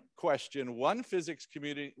one question, one physics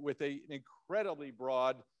community with an incredibly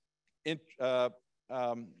broad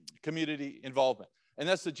community involvement. And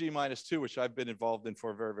that's the G-2, which I've been involved in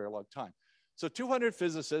for a very, very long time. So 200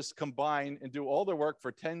 physicists combine and do all their work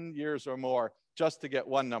for 10 years or more just to get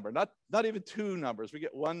one number, not even 2 numbers. We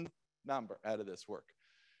get one number out of this work.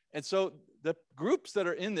 And so the groups that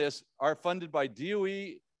are in this are funded by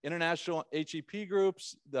DOE, international HEP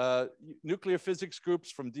groups, the nuclear physics groups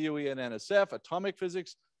from DOE and NSF, atomic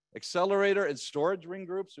physics, accelerator and storage ring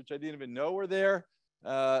groups, which I didn't even know were there.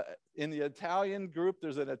 In the Italian group,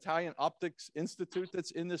 there's an Italian Optics Institute that's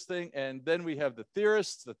in this thing. And then we have the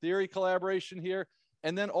theorists, the theory collaboration here.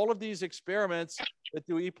 And then all of these experiments that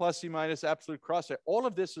do E plus E minus absolute crosshair, all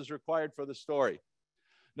of this is required for the story.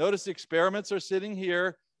 Notice the experiments are sitting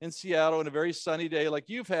here in Seattle on a very sunny day like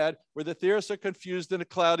you've had, where the theorists are confused in a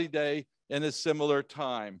cloudy day in a similar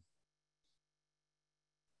time.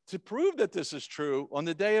 To prove that this is true, on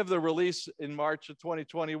the day of the release in March of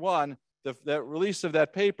 2021, the release of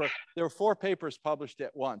that paper, there were 4 papers published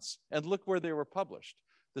at once. And look where they were published.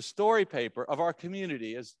 The story paper of our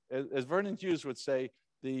community, as Vernon Hughes would say,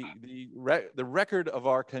 the record of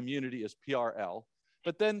our community is PRL.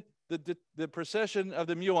 But then the precession of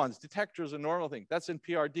the muons, detectors, a normal thing, that's in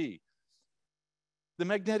PRD. The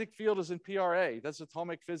magnetic field is in PRA, that's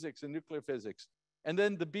atomic physics and nuclear physics. And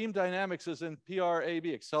then the beam dynamics is in PRAB,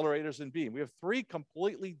 accelerators and beam. We have 3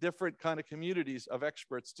 completely different kind of communities of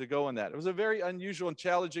experts to go in that. It was a very unusual and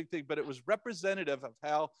challenging thing, but it was representative of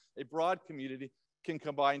how a broad community can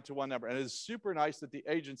combine to one number. And it is super nice that the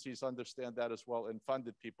agencies understand that as well and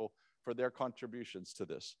funded people for their contributions to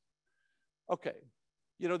this. Okay,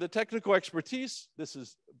 you know, the technical expertise, this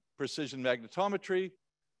is precision magnetometry,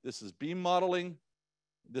 this is beam modeling,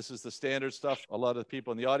 this is the standard stuff a lot of the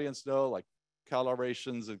people in the audience know, like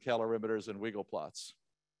calibrations and calorimeters and wiggle plots.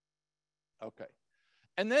 Okay,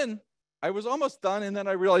 and then I was almost done, and then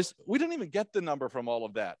I realized we didn't even get the number from all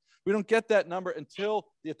of that. We don't get that number until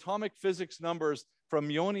the atomic physics numbers from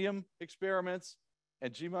muonium experiments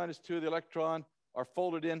and G-2 of the electron are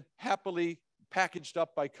folded in, happily packaged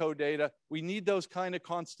up by CODATA. We need those kind of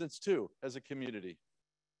constants too as a community.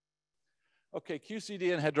 Okay,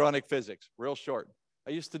 QCD and hadronic physics, real short.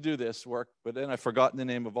 I used to do this work, but then I've forgotten the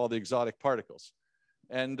name of all the exotic particles.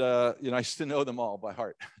 And you know, I used to know them all by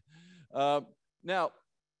heart. Now,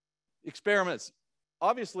 experiments.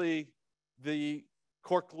 Obviously, the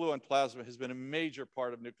quark gluon plasma has been a major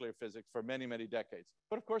part of nuclear physics for many, many decades.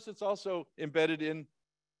 But of course, it's also embedded in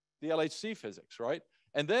the LHC physics, right?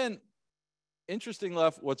 And then, interesting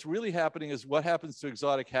enough, what's really happening is what happens to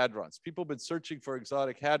exotic hadrons. People have been searching for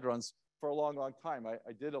exotic hadrons for a long, long time.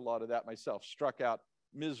 I did a lot of that myself, struck out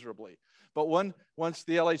miserably. But once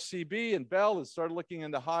the LHCb and Bell has started looking in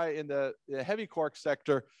the heavy quark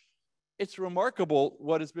sector, it's remarkable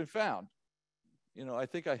what has been found. You know, I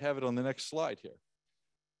think I have it on the next slide here.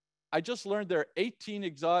 I just learned there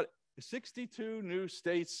are 62 new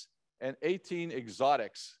states and 18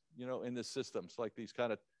 exotics, you know, in the systems, like these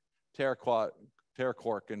kind of teraquark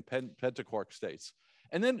and pentaquark states.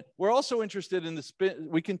 And then we're also interested in the spin.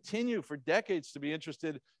 We continue for decades to be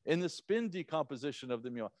interested in the spin decomposition of the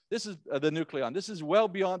muon. This is the nucleon. This is well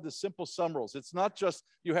beyond the simple sum rules. It's not just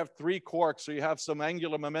you have 3 quarks, or you have some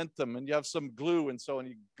angular momentum, and you have some glue, and so on.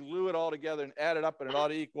 You glue it all together and add it up, and it ought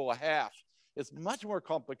to equal a half. It's much more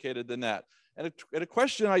complicated than that. And a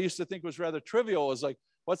question I used to think was rather trivial is like,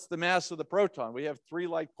 what's the mass of the proton? We have 3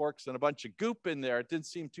 light quarks and a bunch of goop in there. It didn't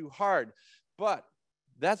seem too hard. But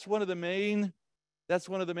that's one of the main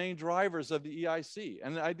drivers of the EIC.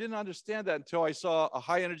 And I didn't understand that until I saw a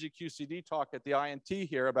high energy QCD talk at the INT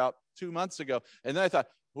here about 2 months ago. And then I thought,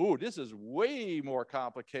 ooh, this is way more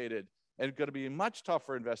complicated and going to be a much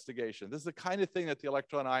tougher investigation. This is the kind of thing that the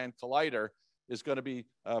Electron Ion Collider is going to be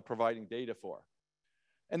providing data for.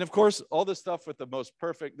 And of course, all this stuff with the most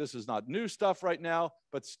perfect, this is not new stuff right now,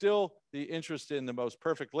 but still the interest in the most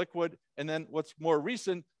perfect liquid. And then what's more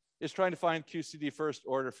recent is trying to find QCD first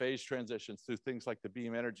order phase transitions through things like the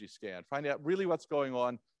beam energy scan, find out really what's going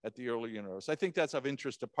on at the early universe. I think that's of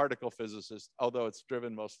interest to particle physicists, although it's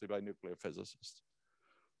driven mostly by nuclear physicists.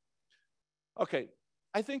 Okay,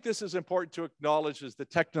 I think this is important to acknowledge is the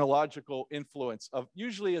technological influence of,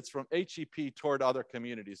 usually it's from HEP toward other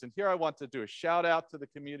communities. And here I want to do a shout out to the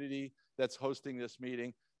community that's hosting this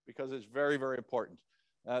meeting because it's very, very important.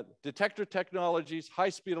 Detector technologies,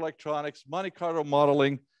 high-speed electronics, Monte Carlo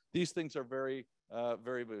modeling, these things are very,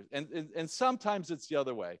 very good. And sometimes it's the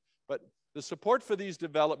other way. But the support for these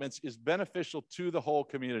developments is beneficial to the whole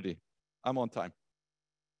community. I'm on time.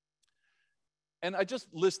 And I just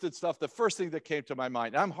listed stuff, the first thing that came to my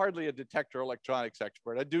mind. I'm hardly a detector electronics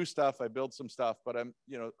expert. I do stuff, I build some stuff, but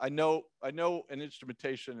I know an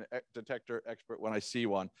instrumentation detector expert when I see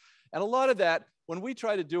one. And a lot of that, when we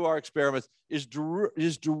try to do our experiments, is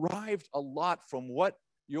derived a lot from what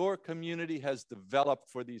your community has developed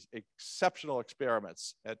for these exceptional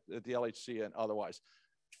experiments at the LHC and otherwise.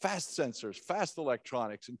 Fast sensors, fast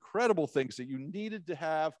electronics, incredible things that you needed to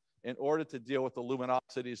have in order to deal with the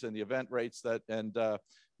luminosities and the event rates and the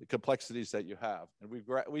complexities that you have. And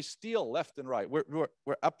we steal left and right.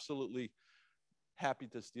 We're absolutely happy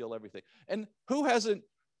to steal everything. And who hasn't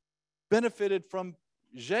benefited from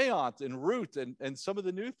Géant and Root and some of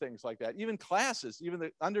the new things like that? Even classes, even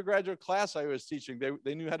the undergraduate class I was teaching,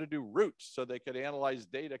 they knew how to do Root so they could analyze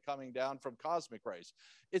data coming down from cosmic rays.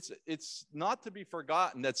 It's not to be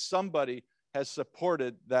forgotten that somebody has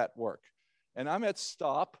supported that work. And I'm at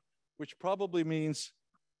stop, which probably means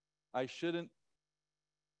I shouldn't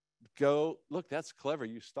go. Look, that's clever.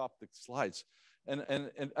 You stopped the slides.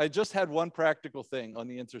 And I just had one practical thing on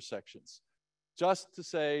the intersections, just to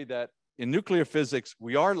say that in nuclear physics,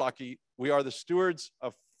 we are lucky. We are the stewards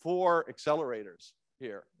of 4 accelerators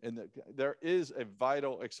here. There is a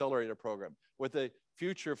vital accelerator program with a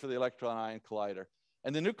future for the electron-ion collider.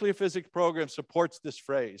 And the nuclear physics program supports this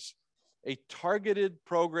phrase, a targeted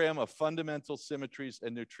program of fundamental symmetries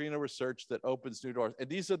and neutrino research that opens new doors. And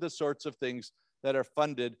these are the sorts of things that are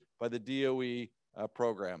funded by the DOE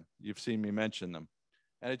program. You've seen me mention them.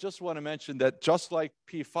 And I just want to mention that just like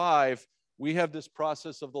P5, we have this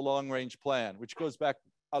process of the long-range plan, which goes back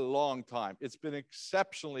a long time. It's been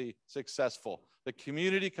exceptionally successful. The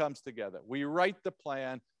community comes together. We write the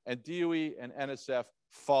plan, and DOE and NSF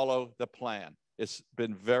follow the plan. It's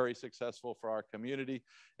been very successful for our community,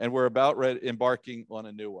 and we're about embarking on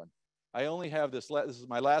a new one. I only have this is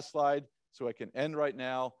my last slide, so I can end right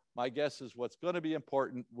now. My guess is what's going to be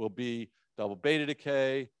important will be double beta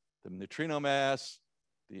decay, the neutrino mass,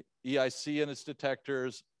 the EIC and its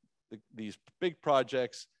detectors, these big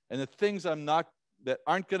projects, and the things that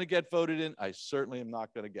aren't going to get voted in, I certainly am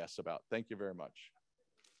not going to guess about. Thank you very much.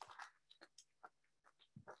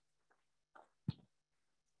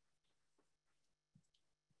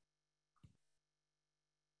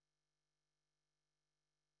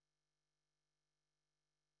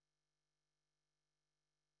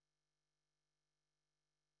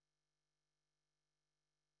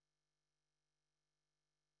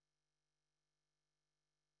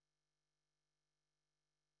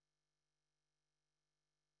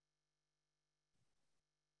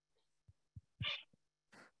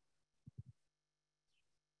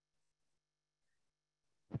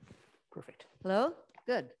 Perfect. Hello,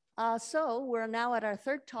 good. So we're now at our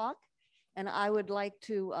third talk, and I would like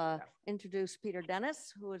to introduce Peter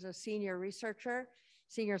Dennis, who is a senior researcher,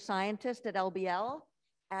 senior scientist at LBL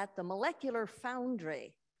at the Molecular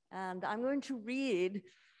Foundry. And I'm going to read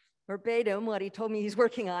verbatim what he told me he's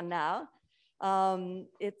working on now.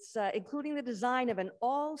 It's including the design of an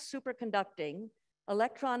all superconducting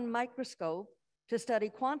electron microscope to study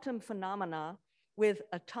quantum phenomena with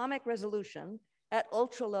atomic resolution at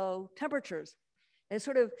ultra low temperatures. And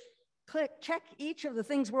sort of check each of the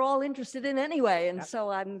things we're all interested in anyway. And so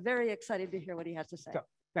I'm very excited to hear what he has to say. So,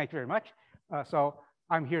 thank you very much. So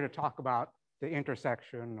I'm here to talk about the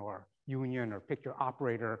intersection or union or pick your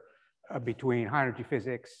operator between high energy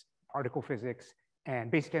physics, particle physics,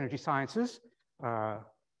 and basic energy sciences.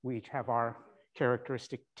 We each have our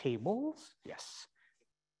characteristic tables. Yes.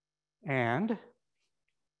 And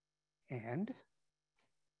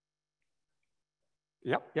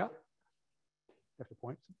yep. That's the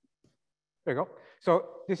point. There you go. So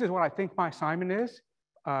this is what I think my assignment is.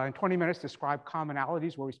 In 20 minutes, describe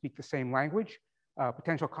commonalities where we speak the same language,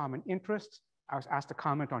 potential common interests. I was asked to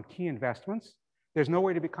comment on key investments. There's no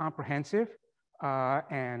way to be comprehensive,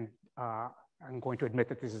 and I'm going to admit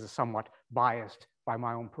that this is somewhat biased by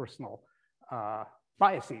my own personal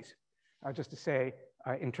biases. Just to say,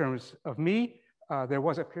 in terms of me, there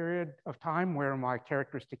was a period of time where my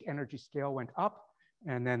characteristic energy scale went up,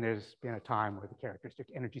 and then there's been a time where the characteristic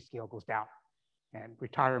energy scale goes down, and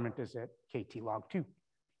retirement is at KT log 2.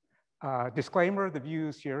 Disclaimer, the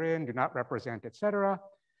views herein do not represent, et cetera.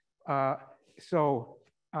 So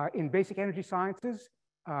in basic energy sciences,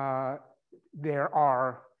 there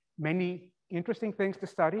are many interesting things to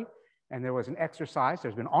study, and there was an exercise,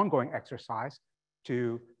 there's been ongoing exercise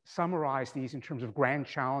to summarize these in terms of grand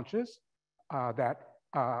challenges that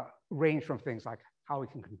range from things like how we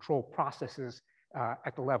can control processes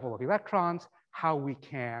at the level of electrons, how we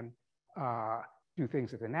can do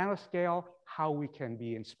things at the nanoscale, how we can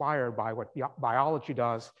be inspired by what biology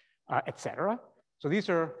does, et cetera. So these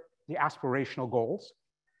are the aspirational goals.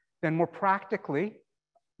 Then more practically,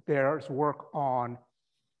 there's work on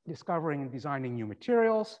discovering and designing new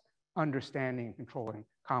materials, understanding and controlling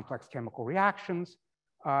complex chemical reactions.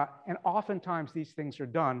 And oftentimes these things are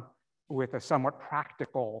done with a somewhat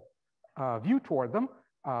practical view toward them,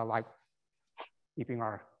 like keeping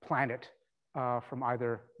our planet from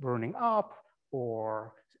either burning up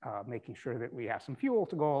or making sure that we have some fuel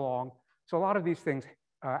to go along. So a lot of these things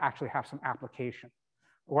actually have some application.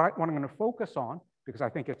 What I'm going to focus on, because I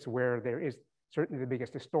think it's where there is certainly the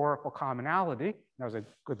biggest historical commonality, that was a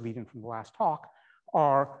good lead-in from the last talk,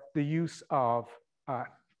 are the use of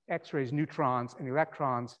X-rays, neutrons, and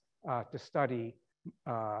electrons to study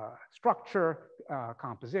structure,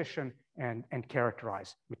 composition, and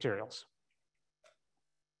characterize materials.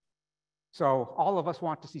 So all of us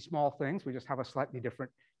want to see small things. We just have a slightly different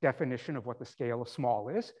definition of what the scale of small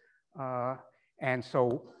is. And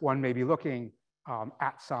so one may be looking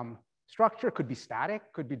at some structure, could be static,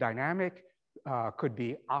 could be dynamic, could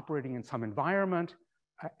be operating in some environment,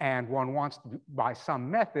 and one wants to, by some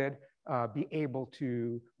method, be able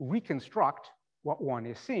to reconstruct what one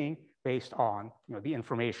is seeing based on the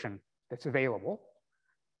information that's available.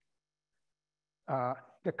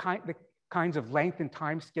 The kinds of length and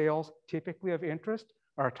time scales typically of interest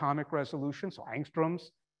are atomic resolution, so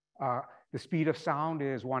angstroms. The speed of sound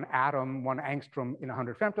is 1 atom, 1 angstrom in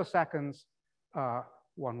 100 femtoseconds.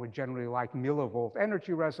 One would generally like millivolt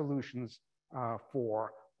energy resolutions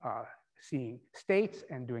for seeing states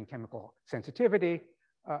and doing chemical sensitivity.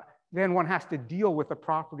 Then one has to deal with the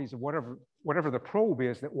properties of whatever the probe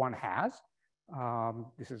is that one has.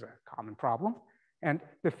 This is a common problem. And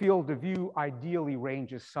the field of view ideally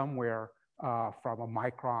ranges somewhere from a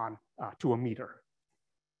micron to a meter.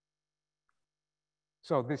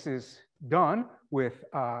 So this is done with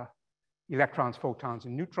electrons, photons,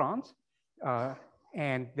 and neutrons.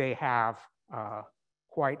 And they have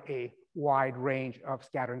quite a wide range of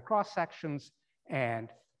scattering cross sections and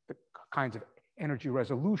the kinds of energy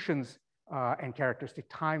resolutions and characteristic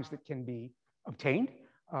times that can be obtained.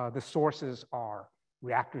 The sources are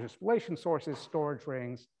reactor distillation sources, storage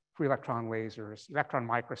rings, free electron lasers, electron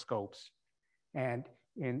microscopes. And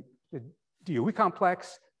in the DOE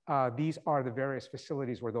complex, these are the various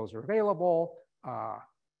facilities where those are available: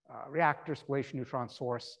 reactor, spallation neutron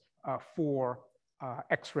source for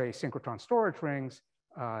X-ray synchrotron storage rings,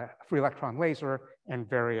 free electron laser, and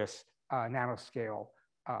various nanoscale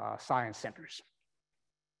science centers.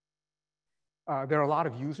 There are a lot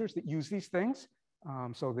of users that use these things.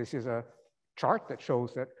 So this is a chart that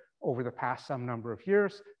shows that over the past some number of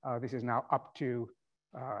years, this is now up to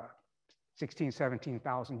 16,000,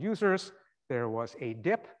 17,000 users. There was a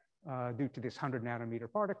dip due to this 100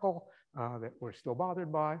 nanometer particle that we're still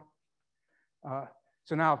bothered by.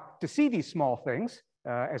 So now to see these small things,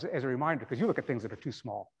 as a reminder, because you look at things that are too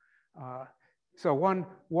small. So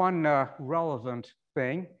one relevant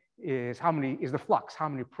thing is the flux. How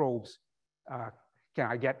many probes can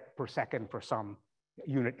I get per second for some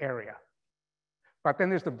unit area? But then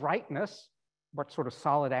there's the brightness. What sort of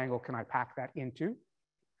solid angle can I pack that into?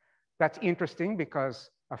 That's interesting because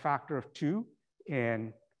a factor of 2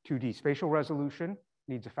 in 2D spatial resolution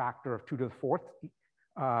needs a factor of 2 to the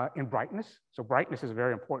 4th in brightness. So brightness is a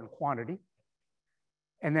very important quantity.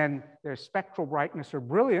 And then there's spectral brightness or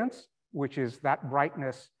brilliance, which is that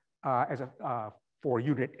brightness for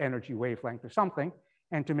unit energy wavelength or something.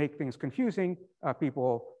 And to make things confusing,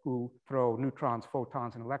 people who throw neutrons,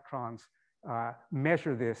 photons, and electrons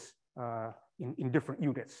measure this in different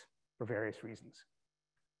units for various reasons.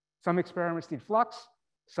 Some experiments need flux,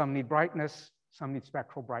 some need brightness, some need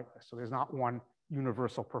spectral brightness. So there's not one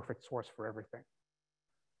universal perfect source for everything.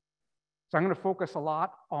 So I'm going to focus a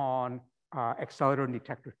lot on accelerator and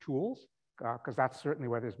detector tools, because that's certainly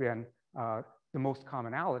where there's been the most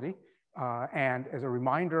commonality. And as a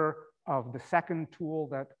reminder of the second tool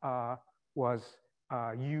that was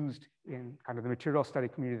used in kind of the material study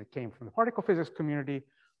community that came from the particle physics community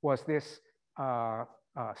was this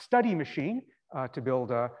study machine to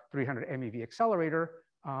build a 300 MeV accelerator.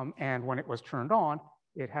 And when it was turned on,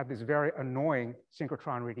 it had this very annoying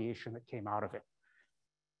synchrotron radiation that came out of it.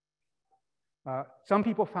 Some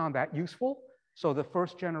people found that useful. So the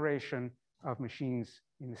first generation of machines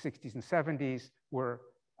in the 60s and 70s were,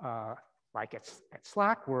 like at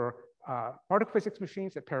SLAC, were particle physics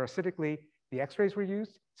machines that parasitically the X-rays were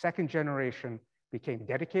used. Second generation became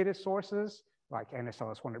dedicated sources like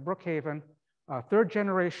NSLS1 at Brookhaven. Third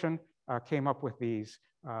generation came up with these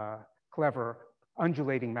clever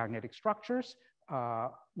undulating magnetic structures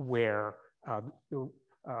where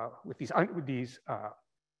with these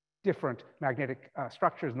different magnetic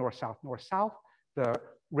structures, north-south, north-south, the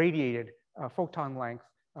radiated photon length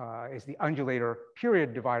is the undulator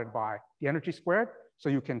period divided by the energy squared. So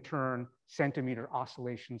you can turn centimeter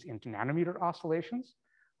oscillations into nanometer oscillations.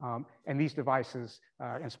 And these devices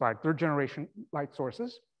inspired third generation light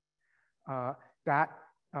sources. That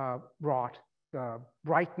brought the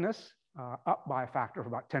brightness up by a factor of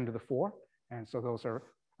about 10 to the 4. And so those are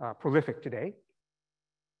prolific today.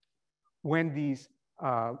 When these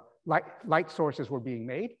light sources were being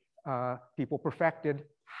made, people perfected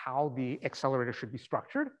how the accelerator should be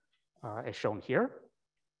structured, as shown here.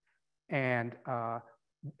 And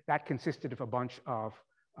that consisted of a bunch of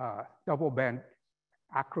double bend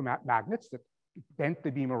achromat magnets that bent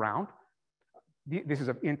the beam around. This is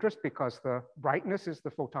of interest because the brightness is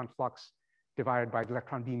the photon flux divided by the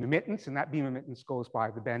electron beam emittance, and that beam emittance goes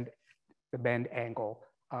by the bend angle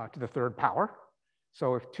to the third power.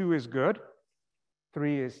 So if 2 is good,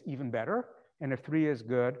 3 is even better. And if 3 is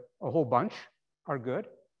good, a whole bunch are good.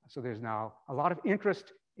 So there's now a lot of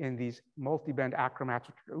interest in these multi-bend achromats.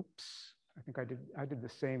 Oops, I think I did the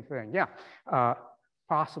same thing. Yeah,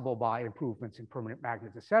 possible by improvements in permanent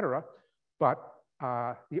magnets, et cetera. But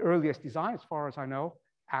the earliest design, as far as I know,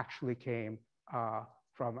 actually came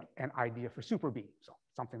from an idea for superbeam, so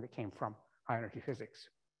something that came from high energy physics.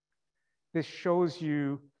 This shows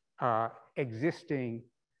you existing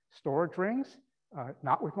storage rings,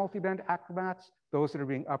 not with multi-band acrobats, those that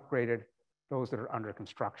are being upgraded, those that are under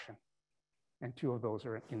construction. And 2 of those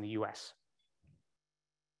are in the US.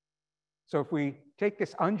 So if we take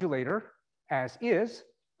this undulator as is,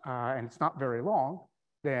 and it's not very long,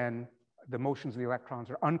 then the motions of the electrons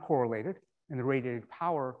are uncorrelated, and the radiated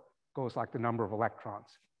power goes like the number of electrons.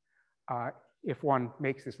 If one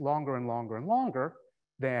makes this longer and longer and longer,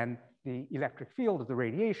 then the electric field of the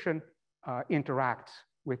radiation interacts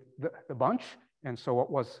with the bunch. And so what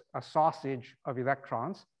was a sausage of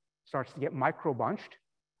electrons starts to get micro-bunched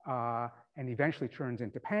and eventually turns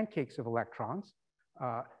into pancakes of electrons.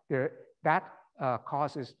 That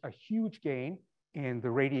causes a huge gain in the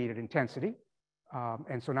radiated intensity.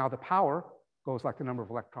 And so now the power goes like the number of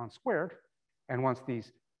electrons squared. And once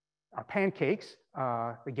these are pancakes,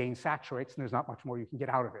 the gain saturates and there's not much more you can get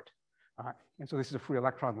out of it. And so this is a free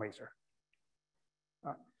electron laser.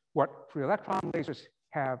 What free electron lasers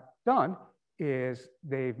have done is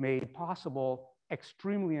they've made possible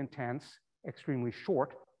extremely intense, extremely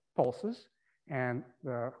short pulses. And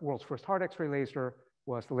the world's first hard X-ray laser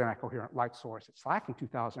was the LINAC coherent light source at SLAC in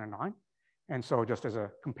 2009. And so just as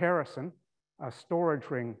a comparison, a storage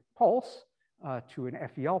ring pulse to an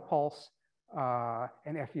FEL pulse,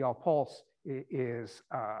 an FEL pulse is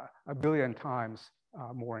 1 billion times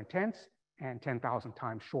more intense and 10,000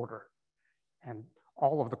 times shorter. And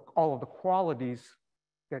all of the qualities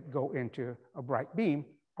that go into a bright beam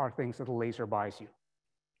are things that a laser buys you.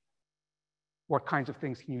 What kinds of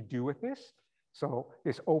things can you do with this? So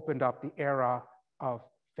this opened up the era of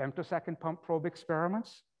femtosecond pump probe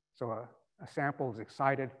experiments. So a sample is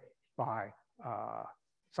excited by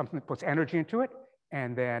something that puts energy into it,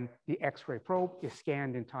 and then the X-ray probe is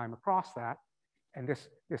scanned in time across that. And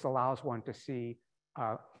this allows one to see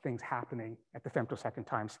things happening at the femtosecond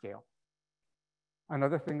time scale.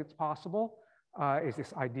 Another thing that's possible is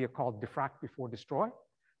this idea called diffract before destroy.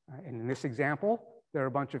 And in this example, there are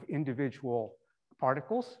a bunch of individual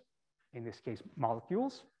particles, in this case,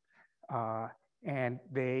 molecules, and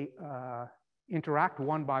they interact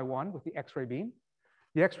one by one with the X-ray beam.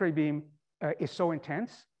 The X-ray beam is so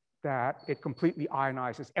intense that it completely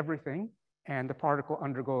ionizes everything, and the particle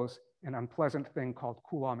undergoes an unpleasant thing called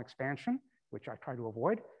Coulomb expansion, which I try to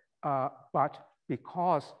avoid. But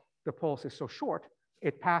because the pulse is so short,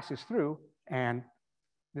 it passes through, and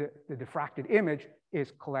the diffracted image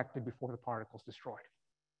is collected before the particle is destroyed.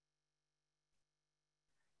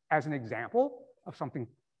 As an example of something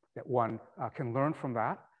that one can learn from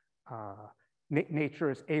that, nature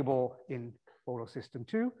is able in photosystem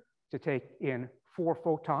 2 to take in 4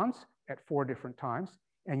 photons at 4 different times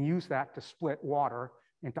and use that to split water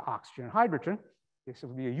into oxygen and hydrogen. This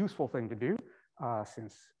would be a useful thing to do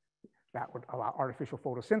since that would allow artificial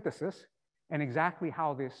photosynthesis. And exactly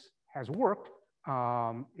how this has worked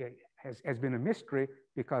has been a mystery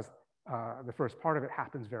because the first part of it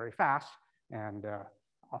happens very fast, and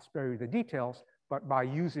I'll spare you the details, but by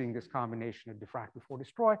using this combination of diffract before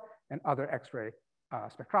destroy and other X-ray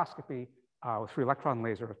spectroscopy with free electron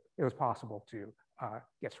laser, it was possible to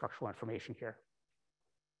get structural information here.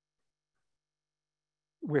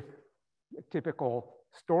 With a typical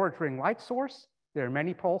storage ring light source, there are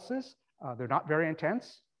many pulses. They're not very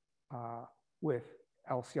intense. With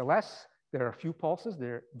LCLS, there are a few pulses.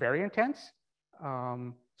 They're very intense.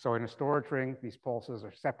 So in a storage ring, these pulses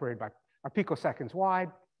are separated by picoseconds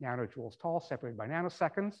wide, nanojoules tall, separated by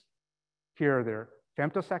nanoseconds. Here they're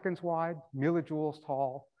femtoseconds wide, millijoules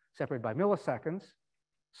tall, separated by milliseconds.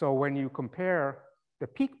 So when you compare the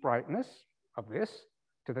peak brightness of this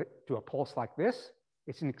to a pulse like this,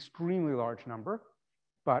 it's an extremely large number,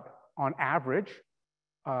 but on average,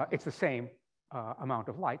 it's the same amount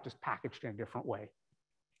of light, just packaged in a different way.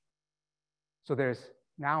 So there's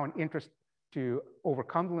now an interest to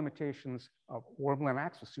overcome the limitations of warm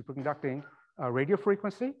LINACs with superconducting radio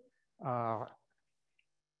frequency.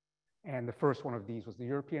 And the first one of these was the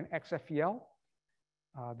European XFEL.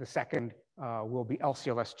 The second will be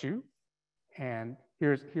LCLS2. And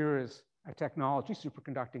here is a technology,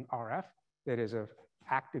 superconducting RF, that is of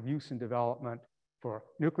active use and development for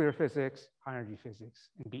nuclear physics, high energy physics,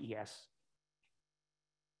 and BES.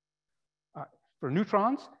 For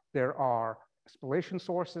neutrons, there are spallation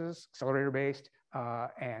sources, accelerator-based,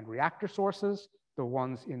 and reactor sources. The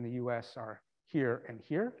ones in the US are here and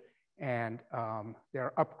here, and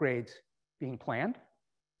there are upgrades being planned.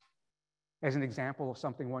 As an example of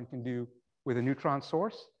something one can do with a neutron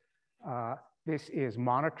source. This is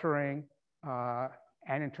monitoring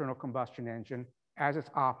an internal combustion engine as it's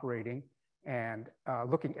operating and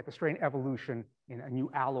looking at the strain evolution in a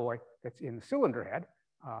new alloy that's in the cylinder head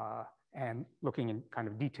and looking in kind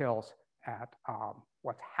of details at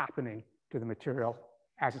what's happening to the material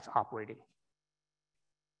as it's operating.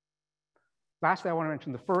 Lastly, I want to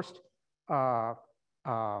mention the first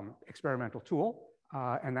experimental tool,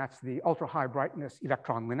 and that's the ultra-high brightness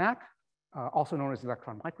electron linac, also known as the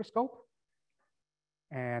electron microscope.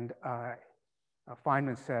 And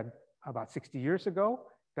Feynman said about 60 years ago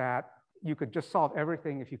that you could just solve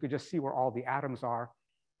everything if you could just see where all the atoms are,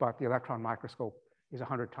 but the electron microscope is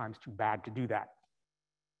 100 times too bad to do that.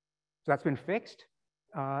 So that's been fixed,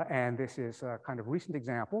 and this is a kind of recent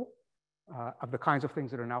example of the kinds of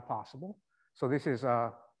things that are now possible. So this is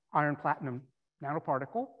an iron platinum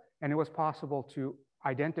nanoparticle, and it was possible to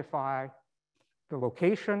identify the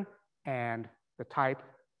location and the type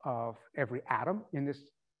of every atom in this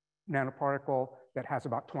nanoparticle that has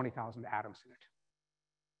about 20,000 atoms in it.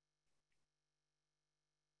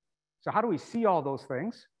 So how do we see all those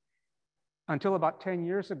things? Until about 10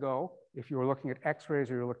 years ago, if you were looking at X-rays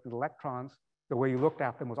or you were looking at electrons, the way you looked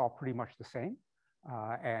at them was all pretty much the same.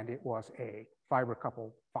 And it was a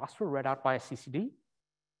fiber-coupled phosphor read out by a CCD.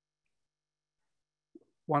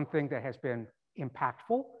 One thing that has been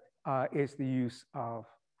impactful is the use of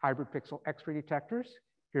hybrid pixel X-ray detectors.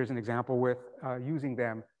 Here's an example with using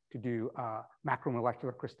them to do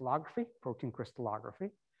macromolecular crystallography, protein crystallography.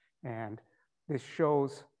 And this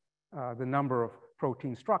shows the number of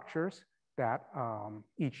protein structures that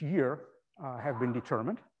each year have been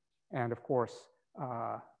determined. And of course,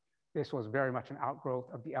 this was very much an outgrowth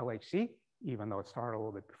of the LHC, even though it started a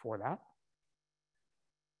little bit before that.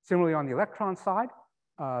 Similarly, on the electron side,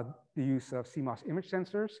 the use of CMOS image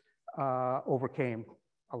sensors overcame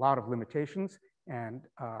a lot of limitations and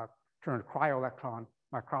turned cryo-electron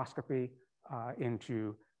microscopy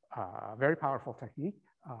into a very powerful technique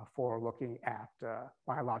for looking at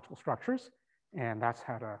biological structures. And that's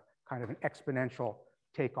had a kind of an exponential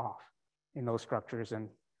takeoff in those structures. And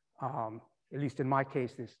at least in my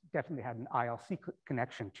case, this definitely had an ILC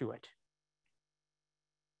connection to it.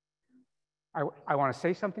 I want to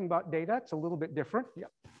say something about data. It's a little bit different.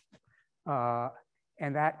 Yep.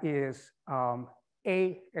 And that is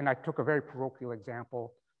and I took a very parochial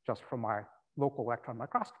example just from my local electron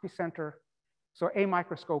microscopy center. So a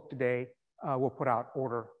microscope today will put out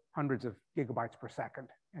order hundreds of gigabytes per second.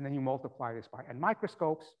 And then you multiply this by n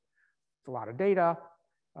microscopes. It's a lot of data.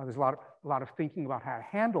 There's a lot of thinking about how to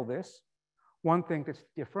handle this. One thing that's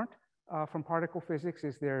different from particle physics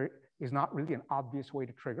is there is not really an obvious way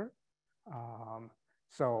to trigger.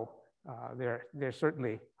 There's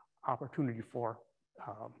certainly opportunity for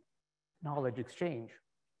knowledge exchange.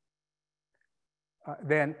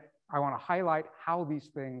 Then I want to highlight how these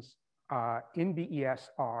things in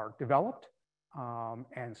BES are developed.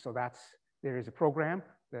 And so there is a program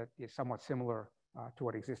that is somewhat similar to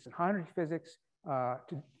what exists in high-energy physics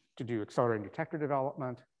to do accelerating detector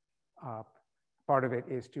development. Part of it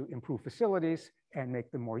is to improve facilities and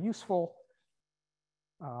make them more useful.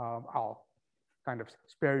 I'll kind of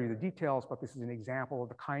spare you the details, but this is an example of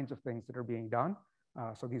the kinds of things that are being done.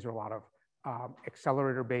 So these are a lot of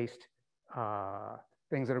accelerator-based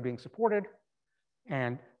things that are being supported.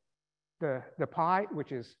 And the Pi,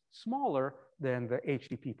 which is smaller than the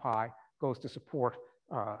HDP Pi, goes to support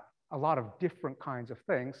a lot of different kinds of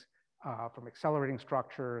things, from accelerating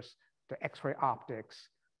structures to X-ray optics,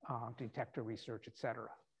 to detector research, et cetera.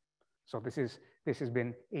 So this has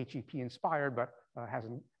been HEP inspired, but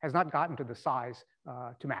has not gotten to the size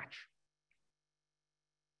to match.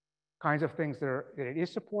 Kinds of things that it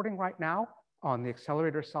is supporting right now on the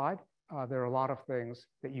accelerator side, there are a lot of things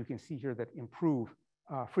that you can see here that improve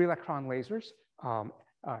free electron lasers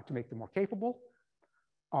to make them more capable.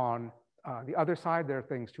 On the other side, there are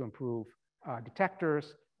things to improve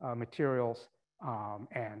detectors, materials,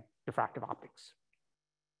 and diffractive optics.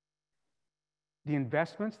 The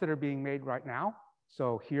investments that are being made right now,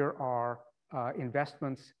 so here are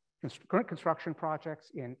investments, current construction projects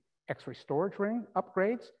in X-ray storage ring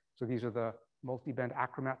upgrades. So these are the multi-band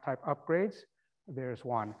Acromat type upgrades. There's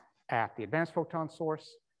one at the advanced photon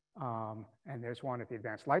source, and there's one at the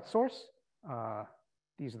advanced light source.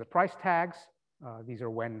 These are the price tags. These are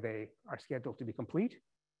when they are scheduled to be complete.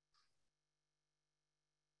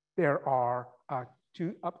 There are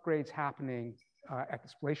 2 upgrades happening at the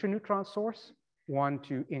spallation neutron source, one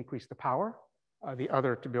to increase the power, the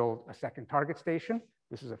other to build a second target station.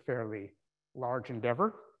 This is a fairly large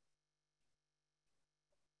endeavor.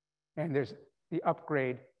 And there's the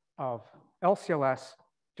upgrade of LCLS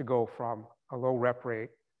to go from a low rep rate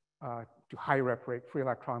to high rep rate free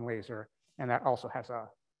electron laser, and that also has a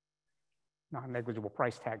non-negligible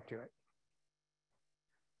price tag to it.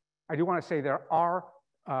 I do want to say there are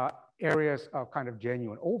areas of kind of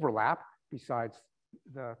genuine overlap besides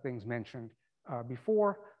the things mentioned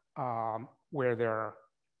before, where there are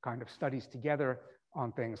kind of studies together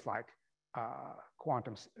on things like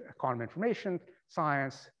quantum information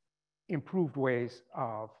science, improved ways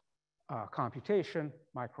of computation,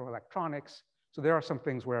 microelectronics. So there are some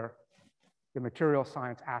things where the material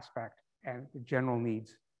science aspect and the general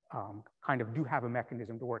needs kind of do have a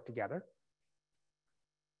mechanism to work together.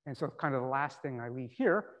 And so kind of the last thing I leave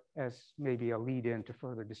here as maybe a lead in to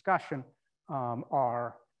further discussion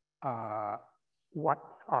are what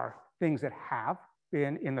are things that have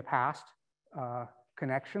been in the past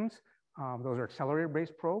connections. Those are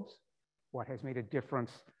accelerator-based probes. What has made a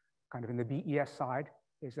difference kind of in the BES side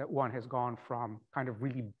is that one has gone from kind of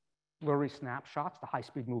really blurry snapshots to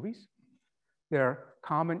high-speed movies. There are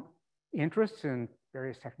common interests in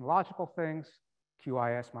various technological things,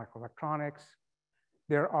 QIS, microelectronics.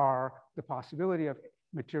 There are the possibility of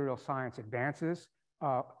material science advances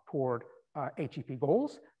toward HEP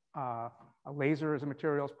goals. A laser is a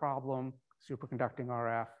materials problem, superconducting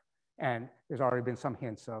RF, and there's already been some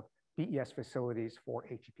hints of BES facilities for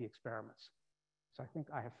HEP experiments. So I think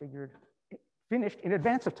I have finished in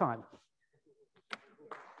advance of time.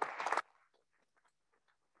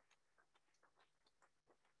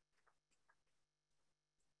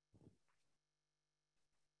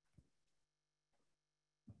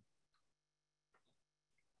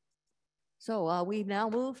 So we now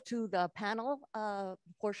move to the panel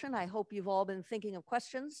portion. I hope you've all been thinking of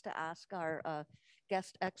questions to ask our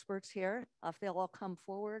guest experts here. If they'll all come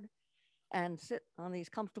forward and sit on these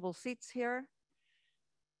comfortable seats here.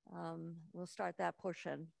 We'll start that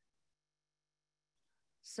portion.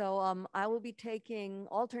 So I will be taking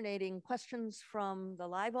alternating questions from the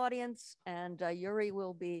live audience, and Yuri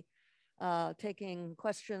will be taking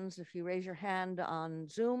questions if you raise your hand on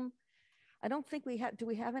Zoom. I don't think we have, do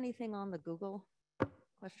we have anything on the Google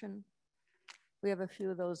question? We have a few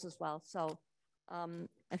of those as well. So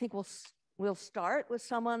I think we'll start with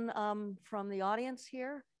someone from the audience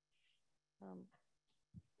here.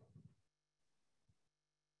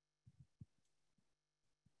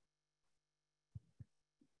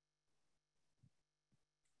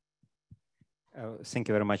 Thank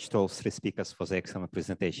you very much to all three speakers for the excellent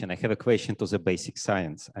presentation. I have a question to the basic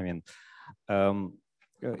science. I mean,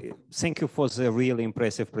 thank you for the really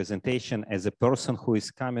impressive presentation. As a person who is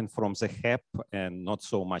coming from the HEP and not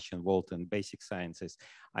so much involved in basic sciences,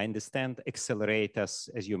 I understand accelerators,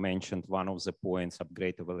 as you mentioned, one of the points,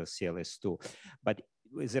 upgradable CLS2. But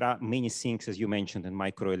there are many things, as you mentioned, in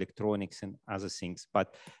microelectronics and other things.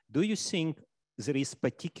 But do you think there is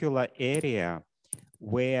particular area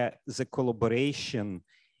where the collaboration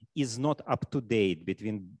is not up to date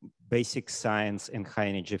between basic science and high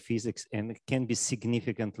energy physics and can be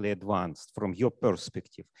significantly advanced from your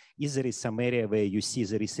perspective? Is there some area where you see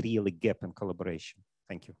there is really gap in collaboration?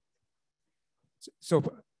 Thank you. So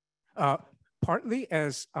partly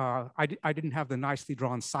as I didn't have the nicely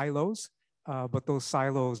drawn silos, but those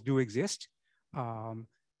silos do exist.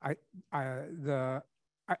 I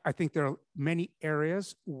think there are many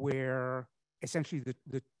areas where essentially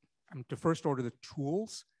to first order the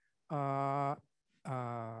tools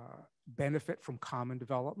benefit from common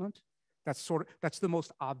development. That's the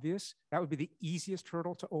most obvious. That would be the easiest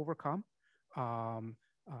hurdle to overcome. And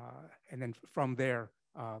then from there,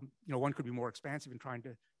 one could be more expansive in trying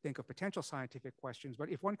to think of potential scientific questions. But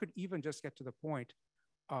if one could even just get to the point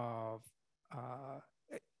of,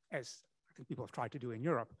 as I think people have tried to do in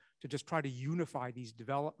Europe, to just try to unify these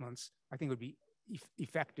developments, I think would be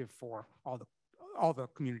effective for all the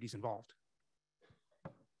communities involved.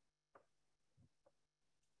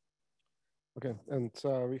 Okay, and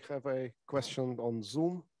we have a question on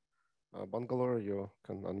Zoom. Bangalore, you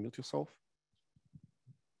can unmute yourself.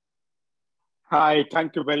 Hi,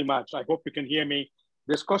 thank you very much. I hope you can hear me.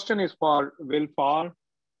 This question is for Will Farr.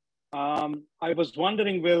 I was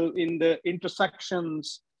wondering, Will, in the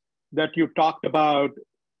intersections that you talked about,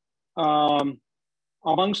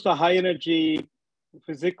 amongst the high energy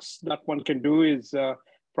physics that one can do is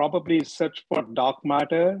probably search for dark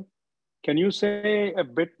matter. Can you say a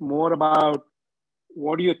bit more about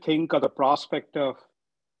what do you think are the prospect of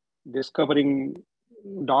discovering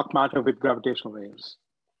dark matter with gravitational waves?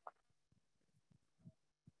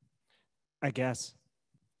 I guess.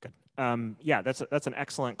 Good. Yeah, that's an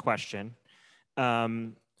excellent question.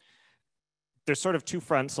 there's sort of two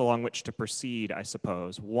fronts along which to proceed, I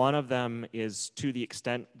suppose. One of them is to the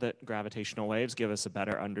extent that gravitational waves give us a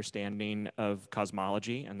better understanding of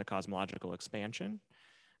cosmology and the cosmological expansion.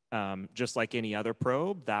 Just like any other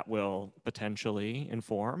probe, that will potentially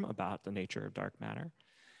inform about the nature of dark matter.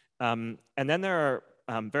 And then there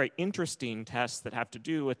are very interesting tests that have to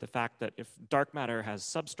do with the fact that if dark matter has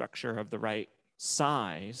substructure of the right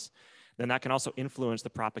size, then that can also influence the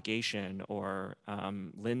propagation or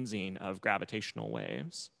lensing of gravitational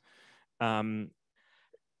waves.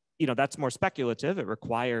 That's more speculative. It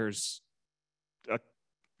requires a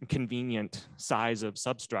convenient size of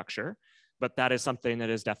substructure, but that is something that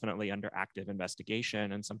is definitely under active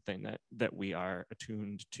investigation and something that we are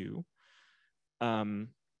attuned to.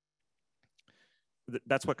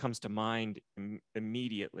 That's what comes to mind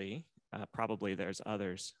immediately. Probably there's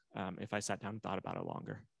others if I sat down and thought about it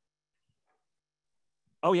longer.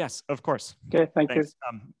 Oh, yes, of course. Okay, thank you.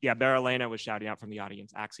 Yeah, Baralena was shouting out from the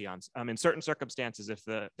audience, axions. In certain circumstances, if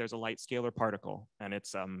there's a light scalar particle and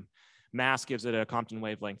its mass gives it a Compton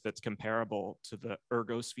wavelength that's comparable to the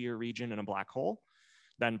ergosphere region in a black hole,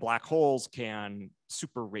 then black holes can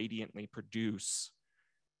super radiantly produce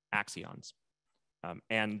axions.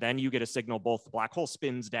 And then you get a signal both the black hole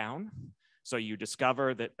spins down, so you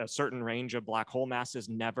discover that a certain range of black hole masses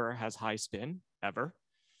never has high spin, ever,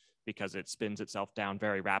 because it spins itself down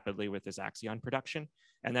very rapidly with this axion production.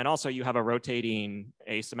 And then also you have a rotating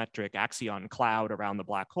asymmetric axion cloud around the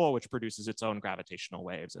black hole, which produces its own gravitational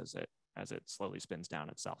waves as it slowly spins down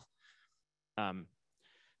itself.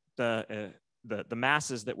 The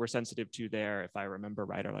masses that we're sensitive to there, if I remember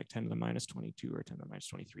right, are like 10 to the minus 22 or 10 to the minus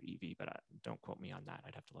 23 EV, but don't quote me on that.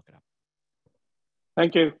 I'd have to look it up.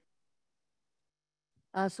 Thank you.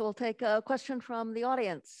 So we'll take a question from the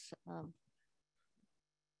audience.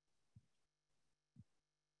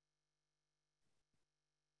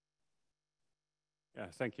 Yeah,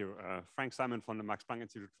 thank you. Frank Simon from the Max Planck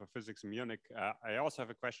Institute for Physics in Munich. I also have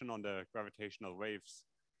a question on the gravitational waves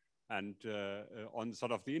and on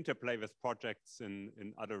sort of the interplay with projects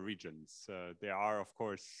in other regions. There are, of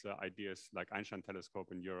course, ideas like Einstein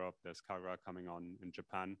Telescope in Europe, there's CaGRA coming on in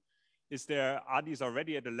Japan. Are these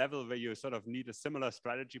already at a level where you sort of need a similar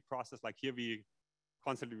strategy process? Like here we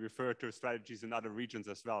constantly refer to strategies in other regions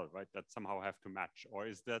as well, right? That somehow have to match, or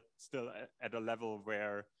is that still at a level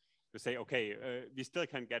where you say, okay, we still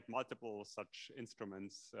can get multiple such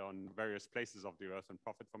instruments on various places of the Earth and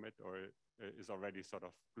profit from it, or is already sort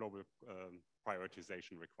of global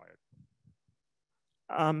prioritization required?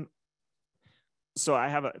 So I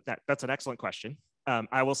have that's an excellent question.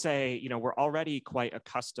 I will say, we're already quite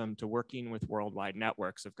accustomed to working with worldwide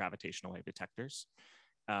networks of gravitational wave detectors.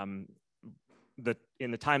 In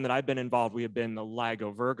the time that I've been involved, we have been the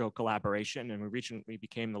LIGO-Virgo collaboration, and we recently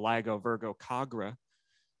became the LIGO-Virgo-CaGRA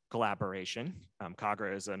collaboration.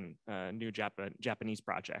 CaGRA is a new Japanese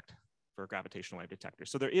project for gravitational wave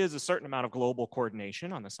detectors. So there is a certain amount of global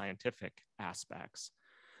coordination on the scientific aspects.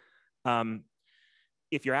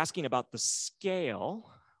 If you're asking about the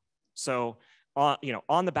scale, so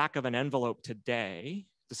on the back of an envelope today,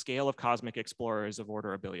 the scale of cosmic explorer is of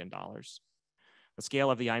order $1 billion. The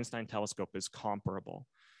scale of the Einstein telescope is comparable.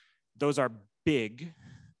 Those are big,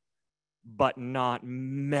 but not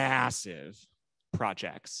massive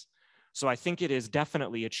projects. So I think it is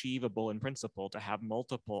definitely achievable in principle to have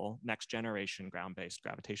multiple next generation ground-based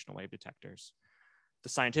gravitational wave detectors. The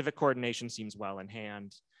scientific coordination seems well in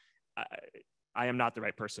hand. I am not the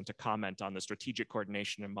right person to comment on the strategic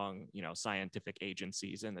coordination among scientific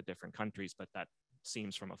agencies in the different countries, but that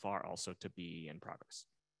seems from afar also to be in progress.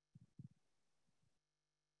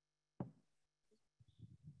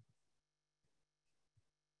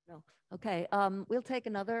 No. Okay, we'll take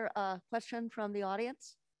another question from the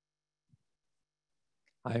audience.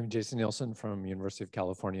 I'm Jason Nielsen from University of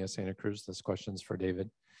California, Santa Cruz. This question's for David.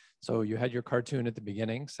 So you had your cartoon at the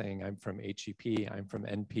beginning saying, I'm from HEP, I'm from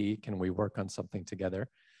NP, can we work on something together?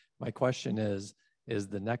 My question is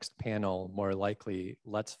the next panel more likely,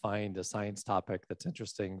 let's find a science topic that's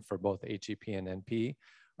interesting for both HEP and NP,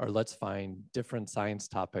 or let's find different science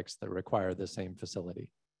topics that require the same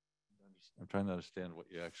facility? I'm trying to understand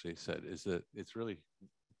what you actually said. It's really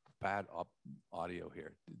bad audio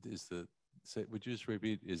here. Would you just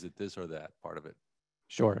repeat, is it this or that part of it?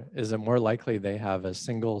 Sure. Is it more likely they have a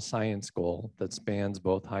single science goal that spans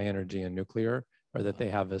both high energy and nuclear, or that they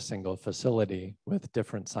have a single facility with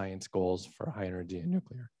different science goals for high energy and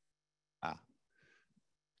nuclear?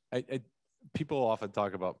 People often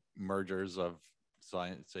talk about mergers of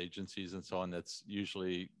science agencies and so on. That's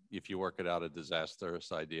usually, if you work it out, a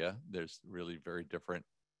disastrous idea. There's really very different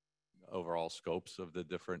overall scopes of the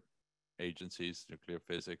different agencies, nuclear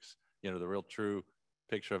physics, you know, the real true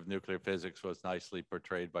picture of nuclear physics was nicely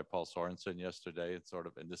portrayed by Paul Sorensen yesterday. It's sort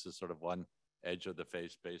of, and this is sort of one edge of the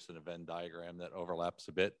phase space in a Venn diagram that overlaps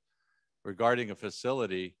a bit. Regarding a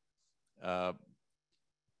facility,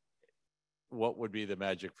 what would be the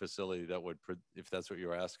magic facility that would, if that's what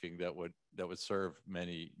you're asking, that would serve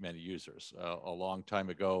many users? A long time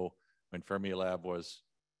ago, when Fermilab was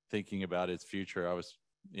thinking about its future, I was,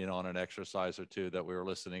 you know, on an exercise or two that we were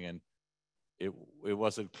listening, and it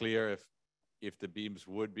wasn't clear if the beams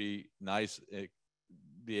would be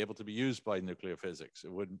be able to be used by nuclear physics.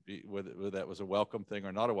 It wouldn't be whether that was a welcome thing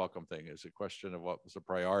or not a welcome thing. It's a question of what was a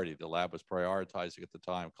priority. The lab was prioritizing at the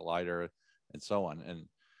time, Collider and so on. And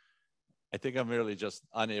I think I'm really just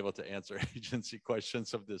unable to answer agency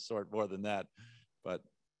questions of this sort more than that. But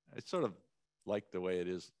I sort of like the way it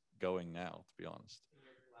is going now, to be honest.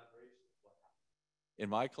 In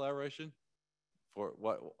my collaboration? For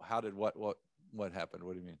what, how did what happened?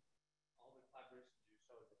 What do you mean?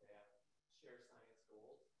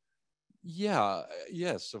 Yeah,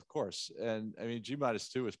 yes, of course. And I mean,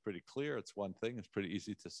 G-2 is pretty clear. It's one thing. It's pretty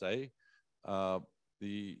easy to say.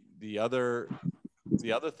 The other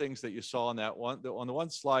things that you saw on that one, on the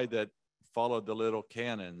one slide that followed the little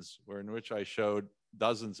cannons, in which I showed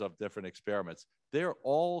dozens of different experiments, they're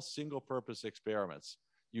all single-purpose experiments,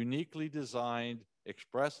 uniquely designed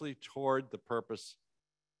expressly toward the purpose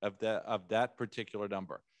of that particular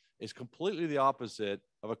number. It's completely the opposite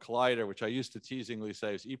of a collider, which I used to teasingly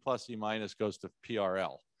say is E plus E minus goes to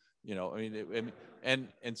PRL. You know, I mean,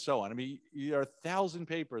 and so on. I mean, there are 1,000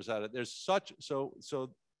 papers at it. There's such, so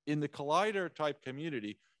in the collider type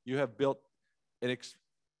community, you have built an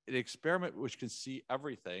experiment which can see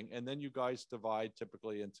everything, and then you guys divide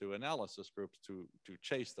typically into analysis groups to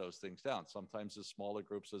chase those things down. Sometimes as smaller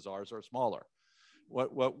groups as ours are smaller.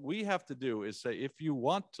 What we have to do is say, if you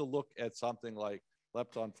want to look at something like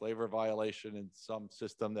lepton flavor violation in some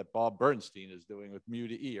system that Bob Bernstein is doing with mu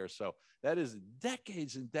to E or so, that is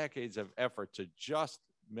decades and decades of effort to just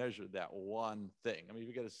measure that one thing. I mean, if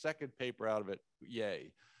you get a second paper out of it,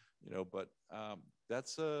 yay, you know, but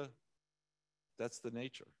that's the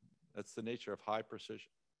nature. That's the nature of high precision.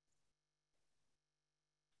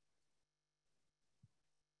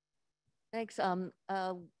 Thanks.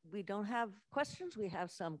 We don't have questions. We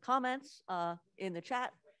have some comments in the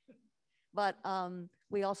chat, but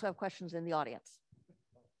we also have questions in the audience.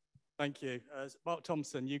 Thank you. Mark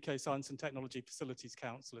Thompson, UK Science and Technology Facilities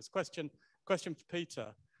Councillors. Question for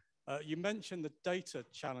Peter. You mentioned the data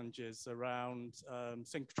challenges around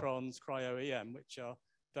synchrotrons, cryo-EM, which are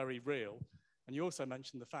very real. And you also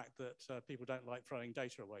mentioned the fact that people don't like throwing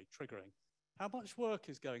data away, triggering. How much work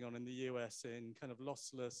is going on in the US in kind of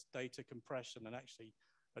lossless data compression and actually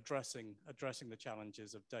addressing the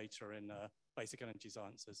challenges of data in basic energy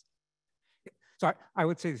sciences? So I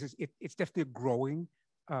would say it's definitely a growing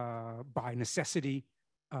by necessity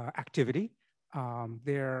activity.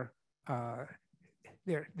 There's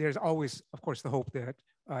always, of course, the hope that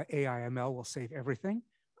AI/ML will save everything.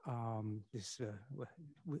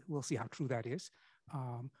 We'll see how true that is.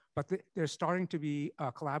 But there's starting to be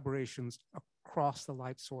collaborations across the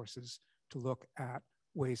light sources to look at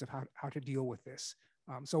ways of how to deal with this.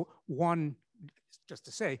 So just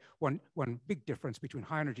to say, one big difference between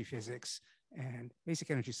high energy physics and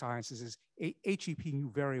basic energy sciences is HEP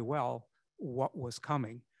knew very well what was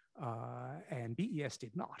coming, and BES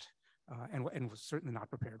did not, and was certainly not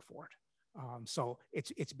prepared for it. So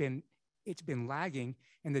it's been lagging,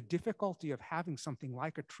 and the difficulty of having something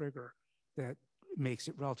like a trigger that makes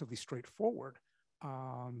it relatively straightforward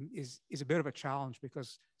is a bit of a challenge,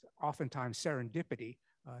 because oftentimes serendipity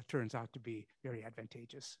turns out to be very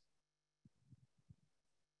advantageous.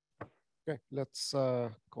 Okay, let's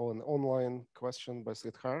call an online question by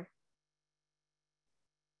Sridhar.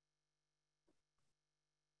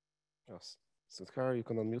 Yes, Sridhar, you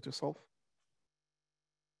can unmute yourself.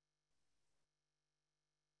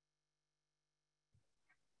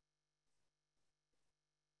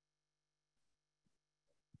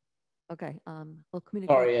 Okay, we'll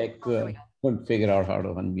communicate. Sorry, I couldn't figure out how to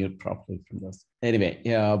unmute properly from this. Anyway,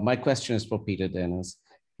 yeah, my question is for Peter Dennis.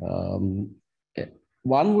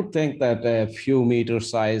 One would think that a few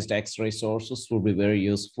meter-sized X-ray sources would be very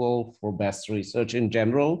useful for BEST research in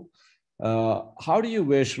general. How do you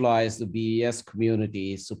visualize the BES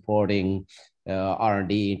community supporting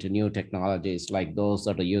R&D into new technologies like those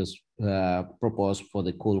that are proposed for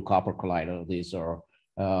the Cool Copper Collider? These are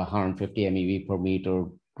 150 MeV per meter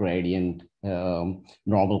gradient,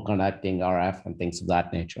 normal conducting RF, and things of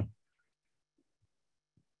that nature.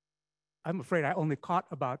 I'm afraid I only caught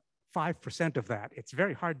about 5% of that. It's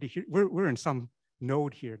very hard to hear. We're in some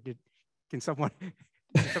node here. Can someone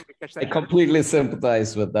Did somebody catch that? I completely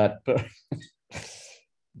sympathize with that.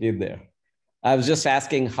 Be there. I was just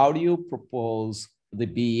asking, how do you propose the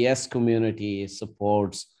BES community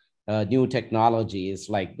supports new technologies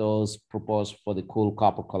like those proposed for the Cool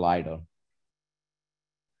Copper Collider?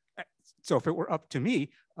 So if it were up to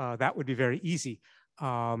me, that would be very easy.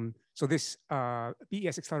 So this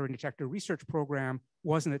BES Accelerator Detector Research Program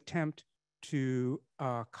was an attempt to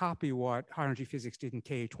copy what high energy physics did in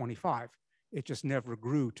Ka-25. It just never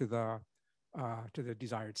grew to the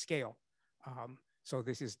desired scale. So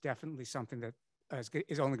this is definitely something that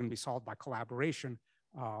is only going to be solved by collaboration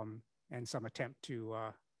and some attempt to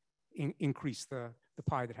increase the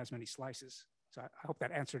pie that has many slices. So I hope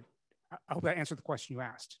that answered the question you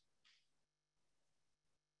asked.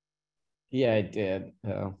 Yeah, it did.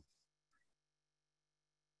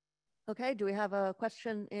 Okay, do we have a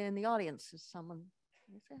question in the audience? Is someone?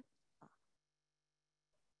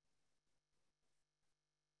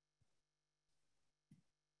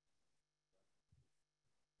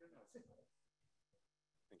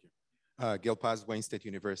 Gil Paz, Wayne State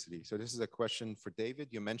University. So this is a question for David.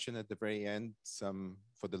 You mentioned at the very end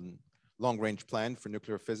for the long-range plan for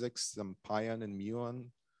nuclear physics, some pion and muon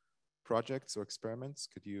projects or experiments.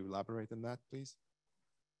 Could you elaborate on that, please?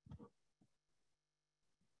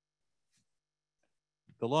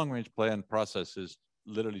 The long-range plan process is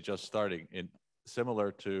literally just starting.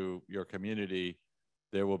 Similar to your community,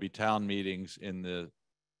 there will be town meetings in the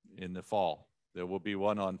fall. There will be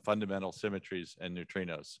one on fundamental symmetries and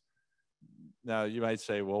neutrinos. Now you might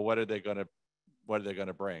say, well, what are they going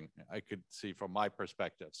to bring? I could see from my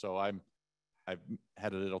perspective. So I've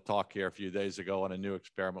had a little talk here a few days ago on a new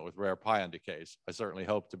experiment with rare pion decays. I certainly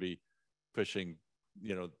hope to be pushing,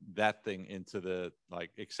 that thing into the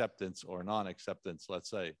acceptance or non-acceptance,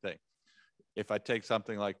 let's say, thing. If I take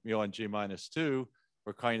something like muon G-2,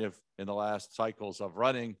 we're kind of in the last cycles of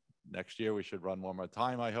running. Next year we should run one more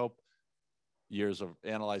time, I hope. Years of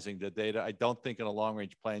analyzing the data. I don't think in a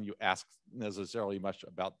long-range plan you ask necessarily much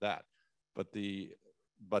about that, but the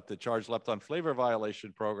charged lepton flavor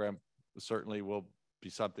violation program certainly will be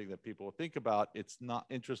something that people will think about. It's not,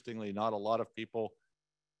 interestingly, not a lot of people,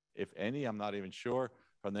 if any, I'm not even sure,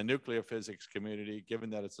 from the nuclear physics community, given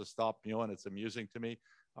that it's a stop muon, it's amusing to me,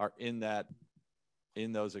 are in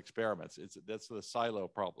those experiments. That's the silo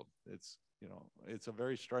problem. It's a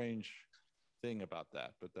very strange thing about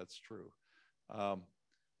that, but that's true.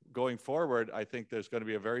 Going forward, I think there's going to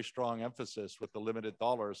be a very strong emphasis with the limited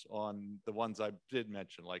dollars on the ones I did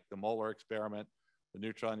mention, like the molar experiment, the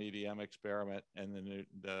neutron EDM experiment, and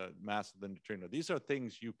the mass of the neutrino. These are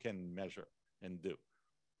things you can measure and do.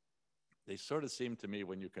 They sort of seem to me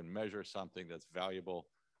when you can measure something that's valuable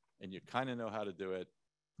and you kind of know how to do it,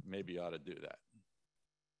 maybe you ought to do that.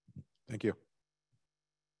 Thank you.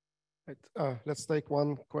 Right, let's take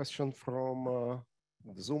one question from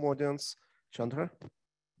the Zoom audience. Chandra?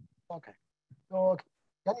 Okay. So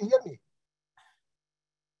can you hear me?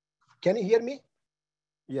 Can you hear me?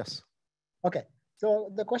 Yes. Okay.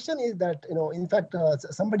 So the question is that, in fact,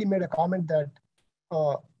 somebody made a comment that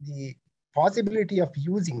the possibility of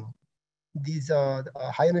using these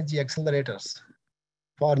high energy accelerators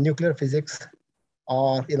for nuclear physics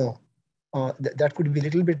or, that could be a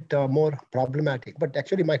little bit more problematic. But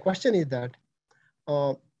actually my question is that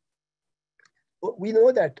we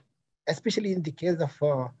know that especially in the case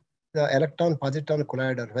of the electron-positron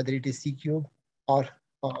collider, whether it is C-cube or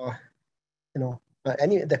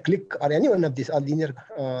the CLIC or any one of these, or linear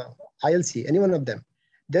ILC, any one of them,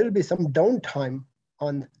 there will be some downtime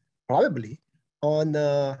on probably on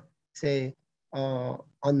say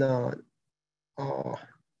on the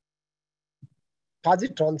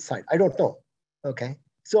positron side. I don't know. Okay.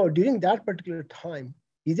 So during that particular time,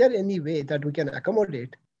 is there any way that we can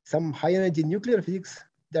accommodate some high energy nuclear physics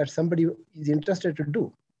that somebody is interested to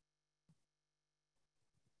do?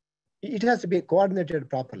 It has to be coordinated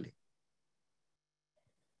properly.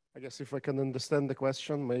 I guess if I can understand the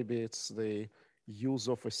question, maybe it's the use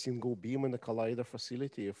of a single beam in a collider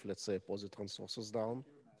facility if, let's say, a positron source is down.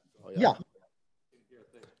 Oh, yeah.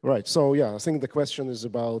 Right. So yeah, I think the question is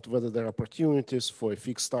about whether there are opportunities for a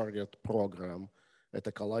fixed target program at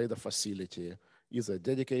a collider facility, either a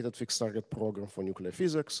dedicated fixed target program for nuclear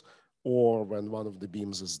physics, or when one of the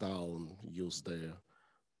beams is down, use the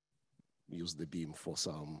beam for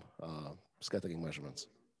some scattering measurements.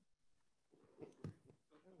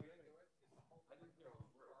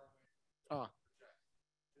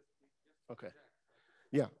 Okay.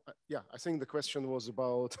 Yeah, I think the question was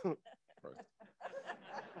about.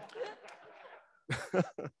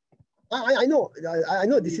 I know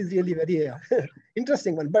this is really very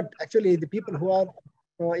interesting one, but actually the people who are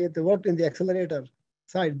worked in the accelerator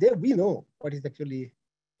side, there we know what is actually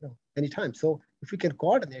anytime. So if we can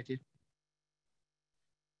coordinate it,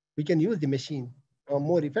 we can use the machine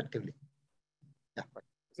more effectively. Yeah, I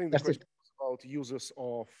think the question is about uses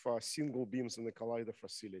of single beams in the collider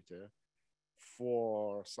facility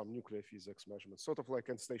for some nuclear physics measurements, sort of like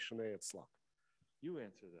in Station A at SLAC. You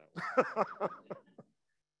answer that one.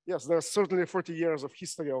 Yes, there's certainly 40 years of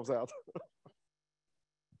history of that.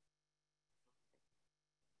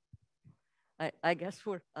 I guess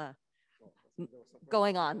we're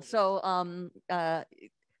going on. So why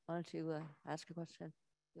don't you ask a question?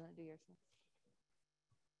 You want to do yours?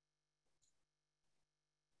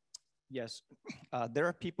 Yes, there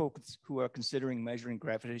are people who are considering measuring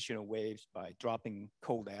gravitational waves by dropping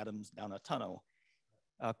cold atoms down a tunnel.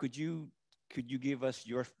 Could you give us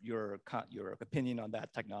your opinion on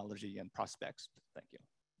that technology and prospects? Thank you.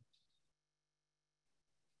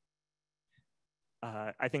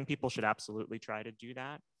 I think people should absolutely try to do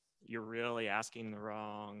that. You're really asking the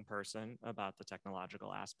wrong person about the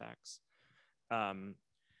technological aspects.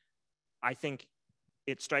 I think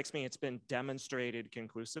it strikes me it's been demonstrated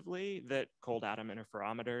conclusively that cold atom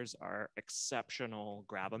interferometers are exceptional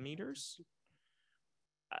gravimeters.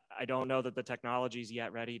 I don't know that the technology is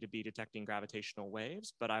yet ready to be detecting gravitational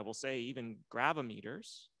waves, but I will say even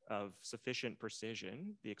gravimeters of sufficient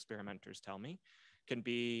precision, the experimenters tell me, can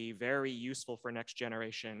be very useful for next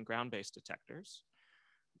generation ground-based detectors.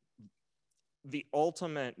 The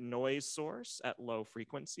ultimate noise source at low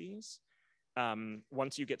frequencies,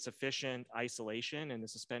 once you get sufficient isolation and the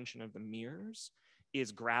suspension of the mirrors,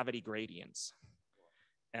 is gravity gradients.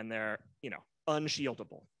 And they're,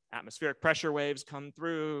 unshieldable. Atmospheric pressure waves come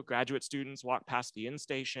through, graduate students walk past the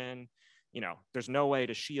in-station, there's no way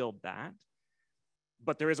to shield that,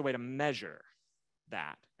 but there is a way to measure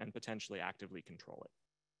that and potentially actively control it.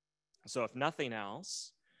 So if nothing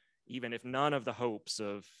else, even if none of the hopes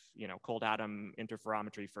of, cold atom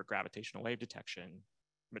interferometry for gravitational wave detection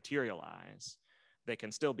materialize, they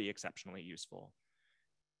can still be exceptionally useful.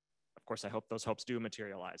 Of course, I hope those hopes do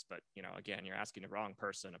materialize, but again, you're asking the wrong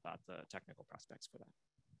person about the technical prospects for that.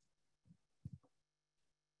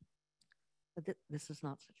 But this is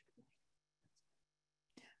not such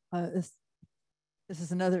a good this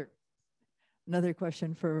is another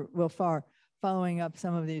question for Wilfar, following up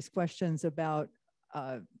some of these questions about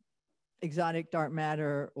exotic dark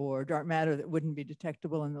matter or dark matter that wouldn't be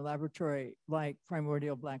detectable in the laboratory, like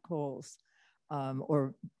primordial black holes,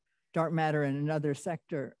 or dark matter in another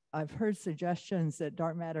sector. I've heard suggestions that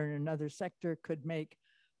dark matter in another sector could make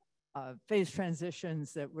phase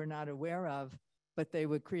transitions that we're not aware of, but they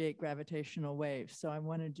would create gravitational waves. So I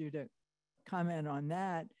wanted you to comment on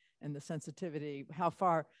that and the sensitivity. How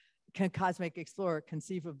far can Cosmic Explorer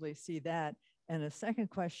conceivably see that? And a second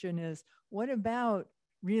question is, what about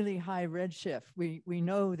really high redshift? We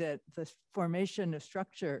know that the formation of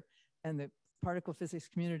structure and the particle physics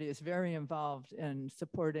community is very involved in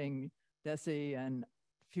supporting DESI and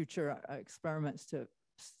future experiments to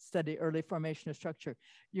study early formation of structure.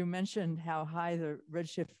 You mentioned how high the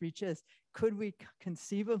redshift reaches. Could we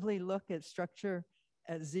conceivably look at structure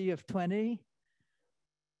at Z of 20?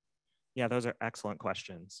 Yeah, those are excellent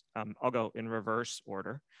questions. I'll go in reverse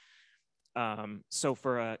order. So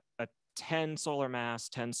for a 10 solar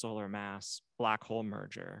mass black hole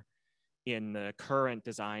merger in the current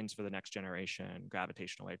designs for the next generation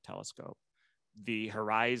gravitational wave telescope, the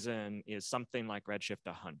horizon is something like redshift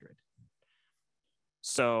 100.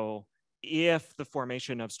 So if the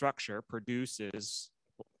formation of structure produces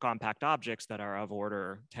compact objects that are of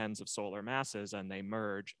order tens of solar masses and they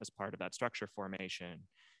merge as part of that structure formation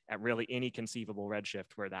at really any conceivable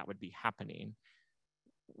redshift where that would be happening,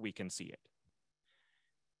 we can see it.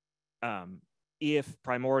 If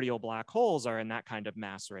primordial black holes are in that kind of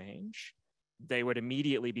mass range, they would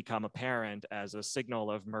immediately become apparent as a signal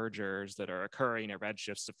of mergers that are occurring at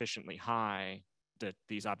redshifts sufficiently high that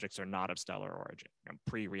these objects are not of stellar origin,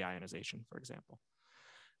 pre-reionization, for example.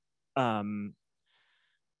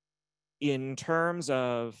 In terms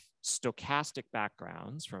of stochastic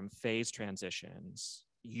backgrounds from phase transitions,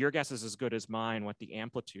 your guess is as good as mine what the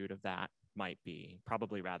amplitude of that might be,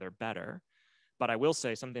 probably rather better. But I will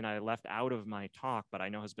say something I left out of my talk, but I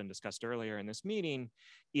know has been discussed earlier in this meeting,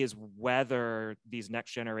 is whether these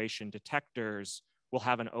next generation detectors will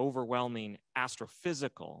have an overwhelming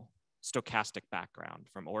astrophysical stochastic background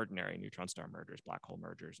from ordinary neutron star mergers, black hole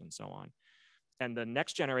mergers, and so on. And the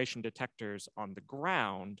next generation detectors on the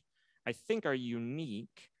ground, I think, are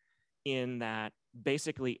unique in that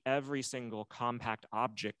basically every single compact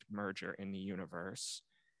object merger in the universe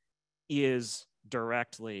is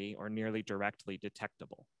directly or nearly directly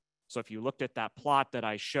detectable. So if you looked at that plot that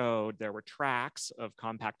I showed, there were tracks of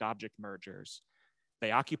compact object mergers.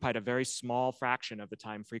 They occupied a very small fraction of the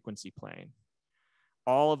time frequency plane.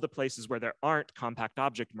 All of the places where there aren't compact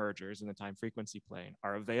object mergers in the time frequency plane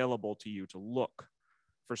are available to you to look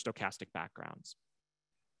for stochastic backgrounds.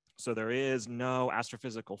 So there is no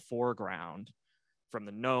astrophysical foreground from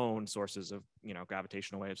the known sources of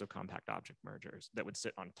gravitational waves of compact object mergers that would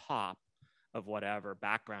sit on top of whatever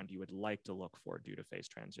background you would like to look for due to phase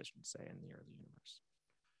transitions, say, in the early universe.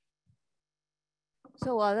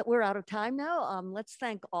 So we're out of time now. Let's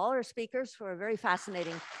thank all our speakers for a very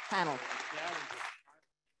fascinating panel.